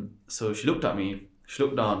 So she looked at me. She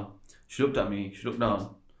looked down. She looked at me. She looked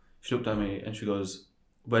down. She looked at me and she goes,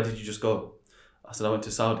 "Where did you just go?" I said, "I went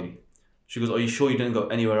to Saudi." She goes, "Are you sure you didn't go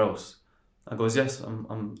anywhere else?" I goes, "Yes,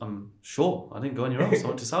 I'm sure. I didn't go anywhere else. I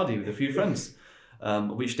went to Saudi with a few friends."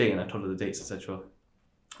 Which date? And I told her the dates, etc.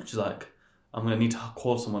 And she's like, "I'm gonna need to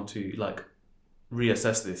call someone to like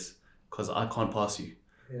reassess this because I can't pass you."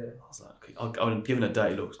 Yeah. I was like, okay. I was giving her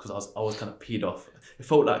dirty looks because I was kind of peed off. It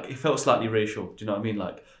felt slightly racial. Do you know what I mean?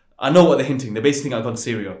 Like, I know what they're hinting. They basically think I've gone to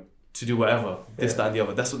Syria to do whatever, this, that, and the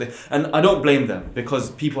other. That's what they, and I don't blame them because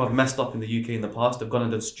people have messed up in the UK in the past. They've gone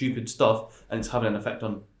and done stupid stuff, and it's having an effect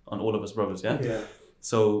on all of us brothers. Yeah.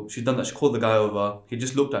 So she's done that. She called the guy over. He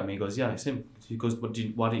just looked at me. He goes, "Yeah, it's him." He goes,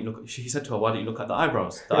 "Why don't you look?" He said to her, "Why don't you look at the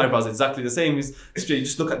eyebrows? The eyebrows are exactly the same. He's straight. You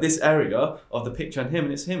just look at this area of the picture and him,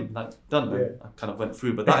 and it's him. Like done." Yeah. I kind of went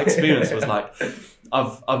through, but that experience was like,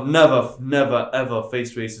 I've never ever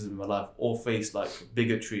faced racism in my life or faced like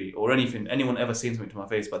bigotry or anyone ever saying something to my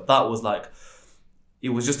face. But that was like, it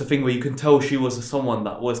was just a thing where you can tell she was someone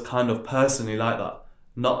that was kind of personally like that,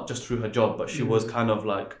 not just through her job, but she was kind of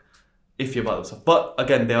like iffy about themselves. But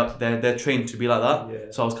again, they're trained to be like that.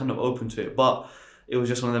 Yeah. So I was kind of open to it. But it was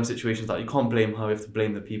just one of them situations that you can't blame her. You have to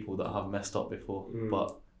blame the people that have messed up before.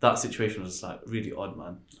 But that situation was like really odd,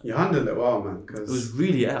 man. You handled it well, man. Cause it was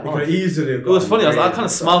really odd. You could easily have it was funny. I kind of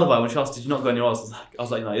smiled about it when she asked, "Did you not go anywhere else?" I was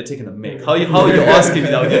like, "No, you're taking the mick. How are you asking me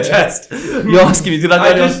that with your chest? You're asking me, did I go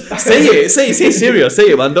anywhere? Say it serious. Say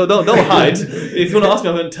it, man. Don't hide. If you want to ask me,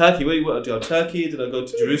 I went to Turkey. Where did I go? Turkey? Did I go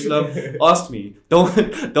to Jerusalem? Ask me.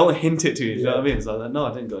 Don't hint it to me. You know what I mean? So I was like, no,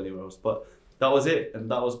 I didn't go anywhere else. But that was it, and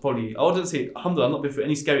that was probably, I wouldn't say, alhamdulillah, I've not been through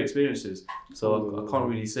any scary experiences, so I can't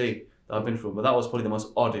really say that I've been through, but that was probably the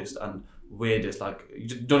most oddest and weirdest, like, you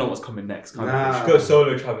just don't know what's coming next. You should go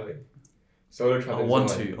solo travelling. Solo I traveling. want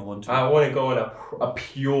to. I want to go on a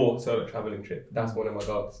pure solo traveling trip. That's one of my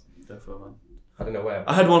goals. Definitely, man. I don't know where.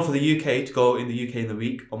 I had one for the UK to go in the UK in the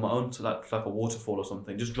week on my own to like a waterfall or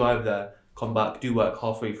something. Just drive there, come back, do work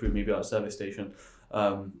halfway through, maybe at a service station.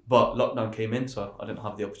 But lockdown came in, so I didn't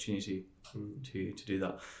have the opportunity to do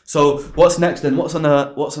that. So what's next then? What's on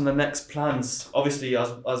the next plans? Obviously,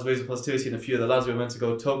 as Waves of Positivity and a few of the lads, we were meant to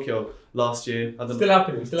go to Tokyo last year. Still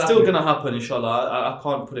happening. Still gonna happen, inshallah. I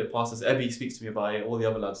can't put it past us. Ebby speaks to me about it. All the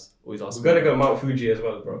other lads always ask. We've got to go Mount Fuji as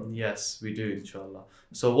well, bro. Yes, we do, inshallah.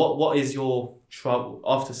 So what is your travel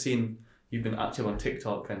after seeing you've been active on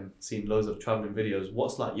TikTok and seen loads of traveling videos?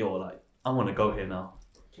 What's like your I want to go here now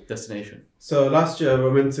destination? So last year we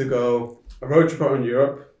were meant to go a road trip around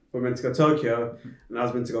Europe. We were meant to go Tokyo, and I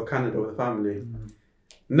was meant to go Canada with the family.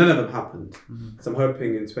 None of them happened. So I'm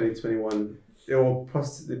hoping in 2021 or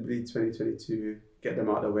possibly 2022 get them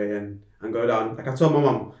out of the way and go down. Like I told my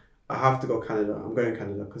mum, I have to go Canada. I'm going to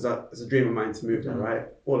Canada because it's a dream of mine to move there, right?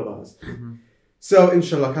 All of us. So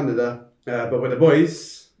inshallah Canada, but with the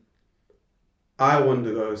boys, I want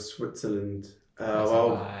to go Switzerland.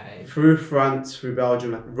 Through France, through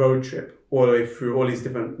Belgium, like road trip all the way through all these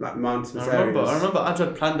different mountainous areas. I remember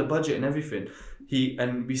Ajad planned the budget and everything.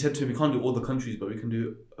 We said to him we can't do all the countries, but we can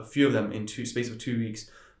do a few of them in space of 2 weeks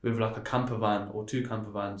with like a camper van or 2 camper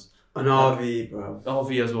vans. An RV, bro.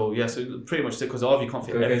 RV as well, yeah. So pretty much because the RV can't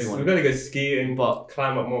fit everyone. We're gonna go skiing, but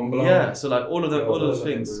climb up Mont Blanc. Yeah, so like all of those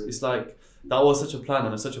things. It's like that was such a plan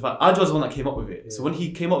and such a fact. Ajad was the one that came up with it. Yeah. So when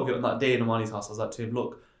he came up with it on that day in Amani's house, I was like to him,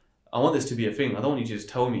 look, I want this to be a thing. I don't want you to just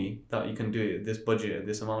tell me that you can do it, this budget,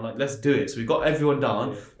 this amount. Like, let's do it. So we got everyone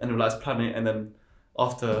down and we were like, let's plan it. And then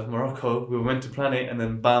after Morocco, we were meant to plan it and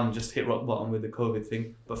then bam, just hit rock bottom with the COVID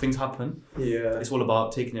thing. But things happen. Yeah. It's all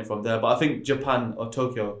about taking it from there. But I think Japan or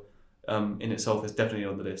Tokyo in itself is definitely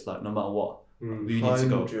on the list. Like, no matter what, we need to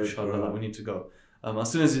go. Inshallah, we need to go.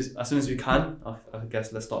 As soon as we can, I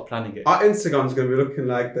guess let's start planning it. Our Instagram's gonna be looking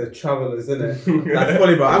like the travellers, isn't it? That's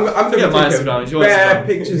funny, bro. I'm gonna my take Instagram. It's your bare Instagram.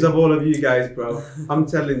 pictures of all of you guys, bro. I'm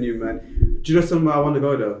telling you, man. Do you know somewhere I want to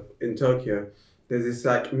go though? In Tokyo, there's this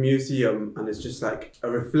like museum, and it's just like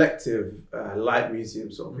a reflective light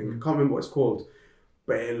museum sort of thing. I can't remember what it's called,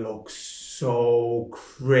 but it looks so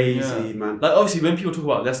crazy, man. Like obviously, when people talk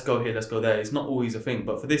about let's go here, let's go there, it's not always a thing.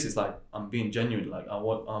 But for this, it's like I'm being genuine. Like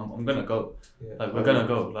I'm gonna go. Yeah. Like we're gonna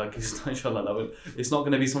go. Like it's not, inshallah. Like, it's not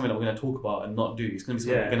gonna be something that we're gonna talk about and not do. It's gonna be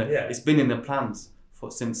something we're gonna. It's been in the plans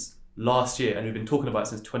since last year, and we've been talking about it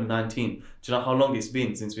since 2019. Do you know how long it's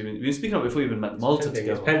been since we've been speaking about it before we even met Malta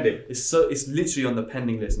together? It's pending. It's literally on the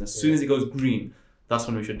pending list, and as soon as it goes green, that's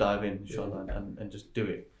when we should dive in, inshallah, and just do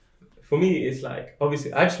it. For me, it's like,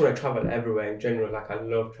 obviously, I just want to travel everywhere in general. Like, I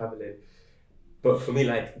love traveling. But for me,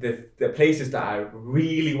 like, the places that I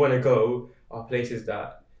really want to go are places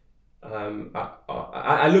that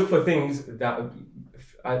I look for things that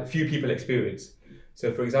few people experience.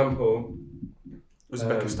 So, for example...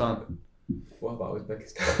 Uzbekistan. What about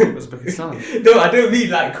Uzbekistan? Uzbekistan. No, I don't mean,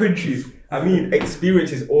 like, countries. I mean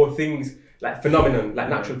experiences or things, like phenomenon, like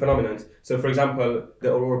natural phenomenon. So, for example,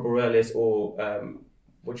 the Aurora Borealis or...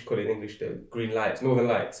 what do you call it in English? The green lights, northern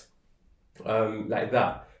lights, like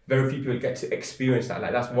that. Very few people get to experience that.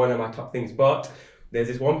 Like that's one of my top things. But there's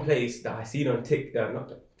this one place that I seen on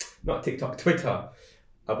not TikTok, Twitter,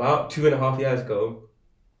 about 2.5 years ago.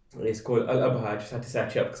 It's called Al Abha. I just had to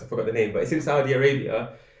search it up because I forgot the name. But it's in Saudi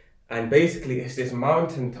Arabia, and basically it's this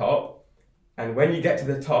mountain top. And when you get to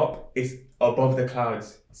the top, it's above the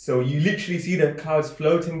clouds. So you literally see the clouds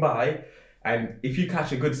floating by, and if you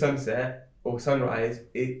catch a good sunset or sunrise,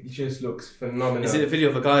 it just looks phenomenal. Is it a video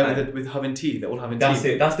of a guy with having tea? They're all having tea. That's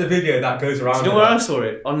it. That's the video that goes around. Do you know where I saw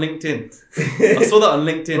it? On LinkedIn. I saw that on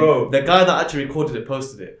LinkedIn. Bro. The guy that actually recorded it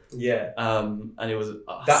posted it. Yeah. And it was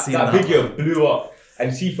that video blew up.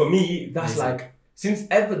 And see, for me, that's like since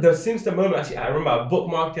the moment actually I remember I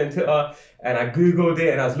bookmarked it on Twitter and I googled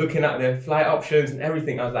it and I was looking at the flight options and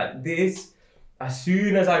everything. I was like, this. As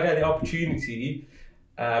soon as I get the opportunity,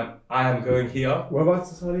 I am going here. Whereabouts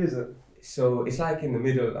in Saudi is it? So it's like in the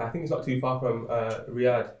middle. I think it's not too far from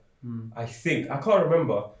Riyadh. I think. I can't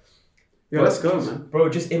remember. Yeah, let's go, man. Bro,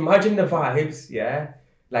 just imagine the vibes, yeah?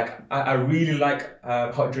 Like, I really like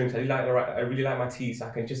hot drinks. I really like my tea. So I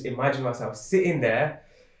can just imagine myself sitting there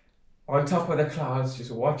on top of the clouds,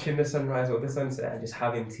 just watching the sunrise or the sunset and just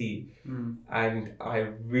having tea. And I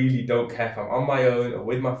really don't care if I'm on my own or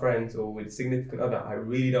with my friends or with a significant other. I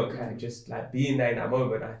really don't care. Just like being there in that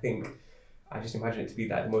moment, I just imagine it to be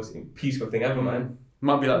like the most peaceful thing ever, man.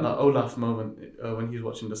 Might be like that Olaf moment when he was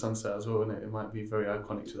watching the sunset as well, and it might be very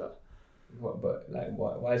iconic to that. What? But like,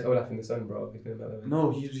 why is Olaf in the sun, bro? He's been about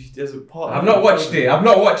No, there's a part. I've not watched it. I've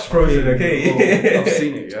not watched Frozen. Okay. I've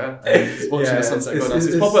seen it. Yeah. And he's watching the sunset go down. it's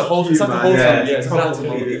It's proper whole. It's like a whole human, time. Yeah, it's a whole exactly.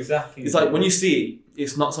 time. Exactly. It's like when you see it,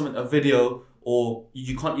 it's not something a video or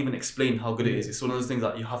you can't even explain how good it is. It's one of those things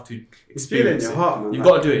that you have to Feel it in experience. your heart, man. You've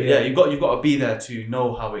Like, got to do it. Yeah. Yeah, you've got to be there to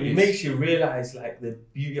know how it It is. makes you realize like the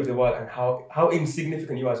beauty of the world and how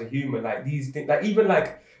insignificant you are as a human. Like these things, like even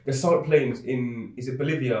like the salt plains in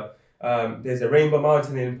Bolivia. There's a Rainbow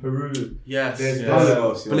Mountain in Peru. Yes. There's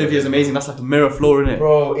yes. Bolivia's amazing. That's like a mirror floor, isn't it?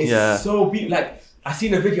 Bro, it's Yeah. so beautiful. Like I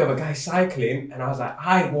seen a video of a guy cycling, and I was like,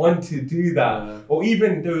 I want to do that. Yeah. Or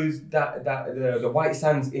even the white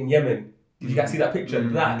sands in Yemen. Did you guys see that picture?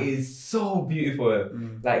 Mm. That is so beautiful.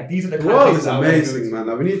 Like these are the The kind of world places is I wanna go amazing, to. man.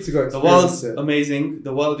 Like, we need to go The experience world's it. amazing.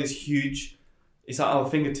 The world is huge. It's at our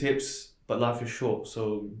fingertips, but life is short.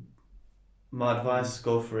 So, my advice: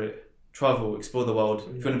 go for it. Travel, explore the world.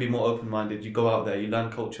 If you want to be more open-minded, you go out there. You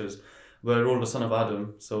learn cultures. We're all the son of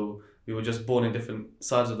Adam, so we were just born in different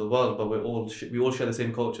sides of the world, but we all share the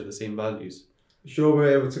same culture, the same values. Sure,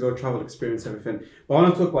 we're able to go travel, experience everything. But I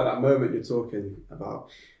want to talk about that moment you're talking about.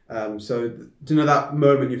 Do you know that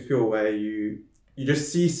moment you feel where you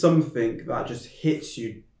just see something that just hits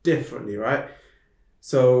you differently, right?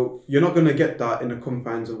 So you're not going to get that in the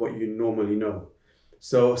confines of what you normally know.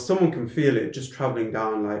 So someone can feel it just traveling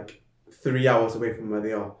down like 3 hours away from where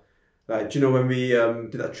they are. Like, do you know when we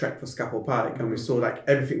did that trek for Scaffold Pike and we saw like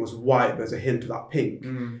everything was white, but there's a hint of that pink,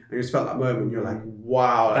 and you just felt that moment. You're like,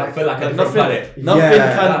 wow, That like, felt like a different Nothing,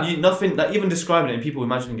 planet. nothing. Like even describing it, and people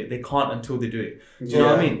imagining it, they can't until they do it. Do you know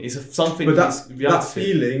what I mean? It's something. But it's that reality.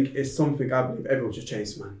 feeling is something I believe everyone should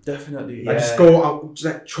chase, man. Definitely. Like Yeah. just go out, just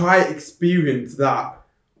like try experience that.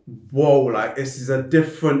 Whoa, like this is a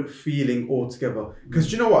different feeling altogether.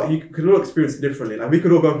 Because you know what, you could all experience it differently. Like we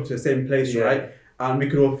could all go to the same place, Yeah. right? And we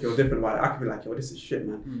could all feel different about it. I could be like, yo, this is shit,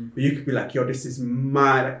 man. But you could be like, yo, this is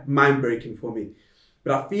mind breaking for me. But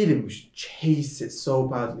that feeling, we should chase it so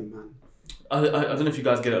badly, man. I don't know if you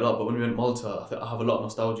guys get it a lot, but when we went to Malta, I have a lot of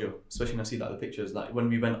nostalgia, especially when I see like the pictures. Like when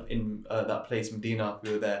we went in that place, Medina,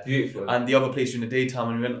 we were there, Beautiful. and the other place during the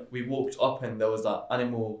daytime when we walked up and there was that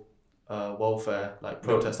animal welfare like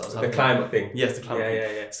protest that was The happening. climate thing. Yes, the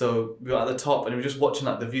climate. Yeah. So we were at the top and we were just watching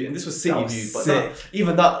like the view, and this was city That was view, but sick.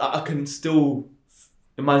 even that I can still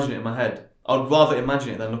imagine it in my head. I'd rather imagine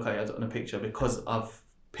it than look at it on a picture because I've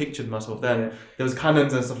pictured myself then. Yeah. There was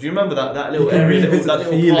cannons and stuff. Do you remember that little You can area, revisit that the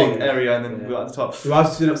little feeling. park area, and then we were at the top. So I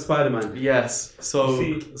was seeing up Spider-Man. Yes. So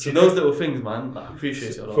See, those little things, man, I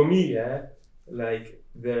appreciate it a lot. For me, yeah, like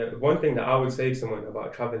the one thing that I would say to someone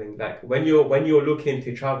about traveling, like when you're looking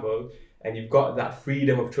to travel and you've got that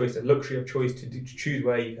freedom of choice, the luxury of choice to choose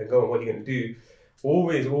where you can go and what you're going to do,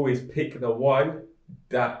 always pick the one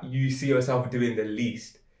that you see yourself doing the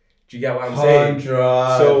least. Do you get what I'm saying?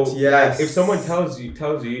 100. So yes. like, if someone tells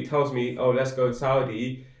me, oh, let's go to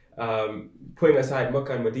Saudi, putting aside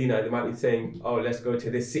Mecca and Medina, they might be saying, oh, let's go to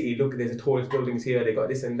this city. Look, there's the tallest buildings here. They got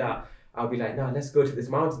this and that. I'll be like, nah, let's go to this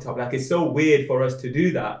mountaintop. Like, it's so weird for us to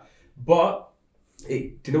do that, but do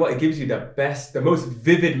you know what? It gives you the most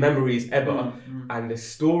vivid memories ever, and the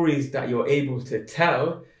stories that you're able to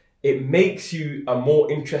tell. It makes you a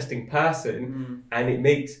more interesting person, and it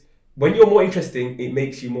makes. When you're more interesting, it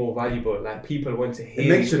makes you more valuable. Like people want to hear It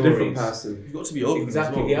makes you a stories. different person. You've got to be open.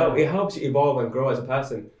 Exactly. As well. It helps you evolve and grow as a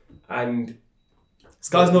person. And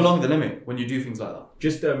Sky's no longer the limit when you do things like that.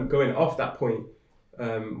 just going off that point,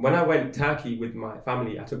 when I went to Turkey with my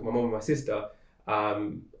family, I took my mom and my sister.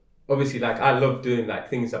 Obviously, like I love doing like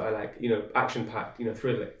things that are like action packed,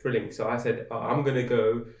 thrilling. So I said I'm gonna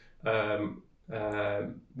go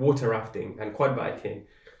water rafting and quad biking.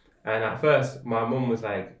 And at first, my mum was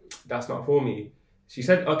like, "That's not for me." She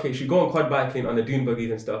said, "Okay, she'd go on quad biking on the dune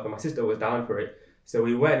buggies and stuff," and my sister was down for it. So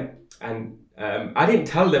we went, and I didn't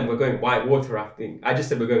tell them we're going white water rafting. I just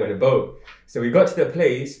said we're going on a boat. So we got to the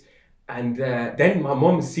place, and then my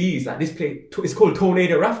mum sees like this place. It's called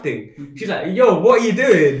tornado rafting. She's like, "Yo, what are you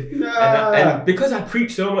doing?" Nah. And because I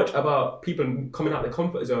preach so much about people coming out of the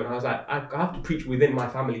comfort zone, I was like, I have to preach within my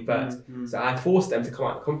family first. So I forced them to come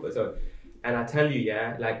out of the comfort zone. And I tell you,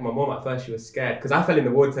 yeah, like my mom at first, she was scared because I fell in the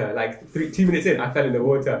water. Like 2 minutes in, I fell in the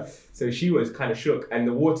water. So she was kind of shook, and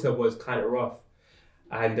the water was kind of rough.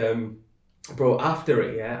 And bro, after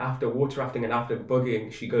it, yeah, after water rafting and after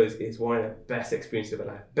buggying, she goes, it's one of the best experiences of her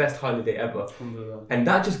life, best holiday ever. And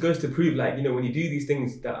that just goes to prove, like, when you do these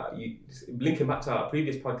things that are, linking back to our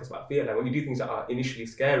previous podcast about fear, like when you do things that are initially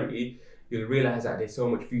scary, you'll realize that there's so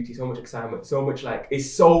much beauty, so much excitement, so much like it's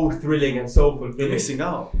so thrilling and so fulfilling. You're missing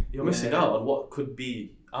out. You're missing out on what could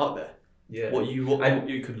be out there. Yeah. what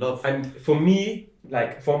you could love. And for me,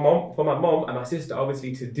 like for my mom and my sister,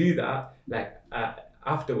 obviously to do that, like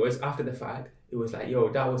afterwards, after the fact, it was like, yo,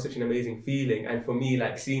 that was such an amazing feeling. And for me,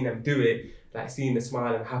 like seeing them do it, like seeing the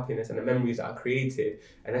smile and happiness and the memories that are created,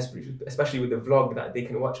 and especially with the vlog that they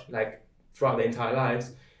can watch like throughout their entire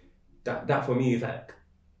lives, that for me is like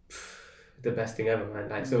the best thing ever, man.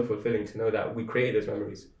 Like so fulfilling to know that we created those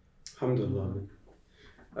memories. Alhamdulillah, man.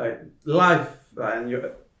 Like life,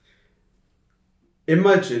 and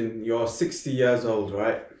imagine you're 60 years old,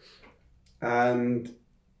 right? And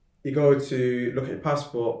you go to look at your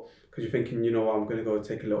passport because you're thinking, you know what, I'm going to go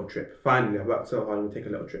take a little trip. Finally, I've worked so hard, I'm going to take a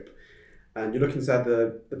little trip. And you look inside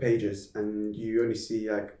the pages and you only see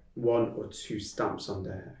like 1 or 2 stamps on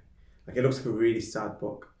there. Like it looks like a really sad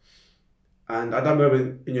book. And at that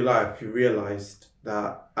moment in your life, you realised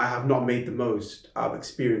that I have not made the most out of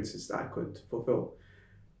experiences that I could fulfill.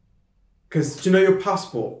 Because, you know, your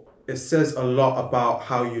passport, it says a lot about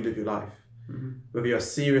how you live your life. Mm-hmm. Whether you're a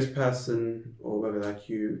serious person or whether like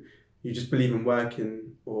you just believe in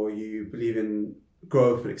working or you believe in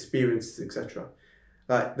growth and experiences, etc.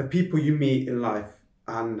 Like the people you meet in life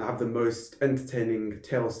and have the most entertaining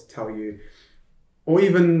tales to tell you, or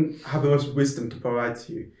even have the most wisdom to provide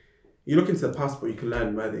to you. You look into the passport, you can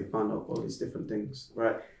learn where they found out all these different things,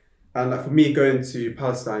 right? And like for me, going to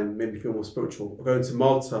Palestine made me feel more spiritual. Going to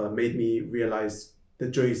Malta made me realize the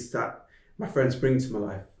joys that my friends bring to my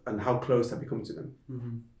life and how close I become to them.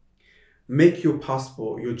 Mm-hmm. Make your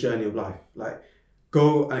passport your journey of life. Like,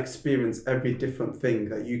 go and experience every different thing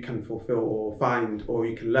that you can fulfill or find or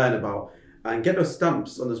you can learn about, and get those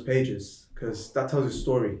stamps on those pages because that tells your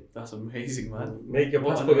story. That's amazing, man. Make your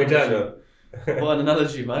What passport an your journal. What an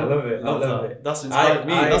analogy, man. I love it. Love I love that. it. That's inspired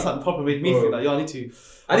me. That's like proper made me feel like, yo, I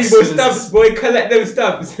need more stamps, boy. Collect them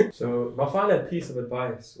stamps. So my final piece of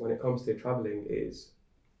advice when it comes to traveling is,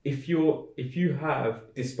 if you have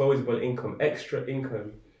disposable income, extra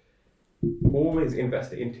income, always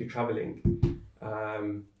invest it into traveling.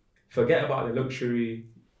 Forget about the luxury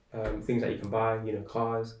things that you can buy, you know,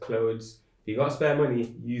 cars, clothes. If you got spare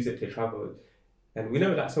money, use it to travel. And we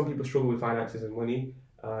know that some people struggle with finances and money.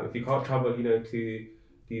 If you can't travel, you know, to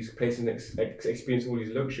these places and experience all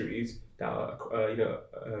these luxuries that are,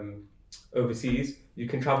 overseas, you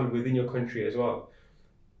can travel within your country as well.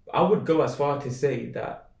 I would go as far to say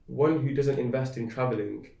that one who doesn't invest in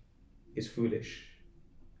traveling is foolish.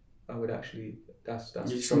 I would actually, that's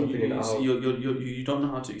strong opinion. You don't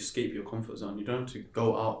know how to escape your comfort zone. You don't have to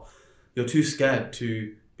go out. You're too scared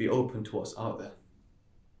to be open to what's out there.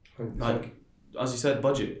 100%. Like, as you said,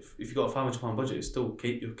 budget. If you've got a £500 budget, it's still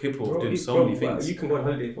you're capable of doing so many things. You can go on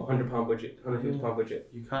holiday for £100 budget, £150 budget.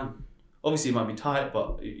 You can. Obviously, it might be tight,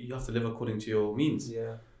 but you have to live according to your means.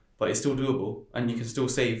 Yeah. But it's still doable, and you can still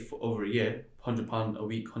save for over a year, £100 a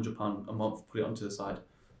week, £100 a month, put it onto the side.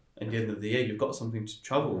 At the end of the year, you've got something to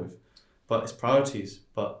travel with. But it's priorities.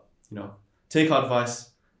 But, you know, take our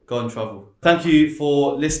advice, go and travel. Thank you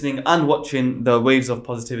for listening and watching the Waves of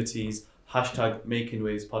Positivity's #Making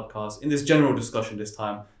Waves podcast. In this general discussion this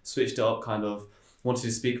time, switched it up, kind of wanted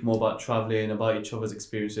to speak more about traveling, about each other's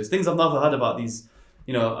experiences, things I've never heard about these,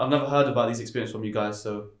 I've never heard about these experiences from you guys,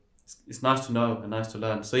 so it's nice to know and nice to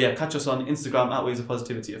learn. So yeah, catch us on Instagram @Waves of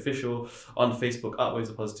Positivity Official, on Facebook @Waves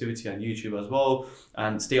of Positivity, and YouTube as well,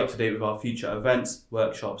 and stay up to date with our future events,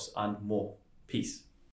 workshops and more. Peace.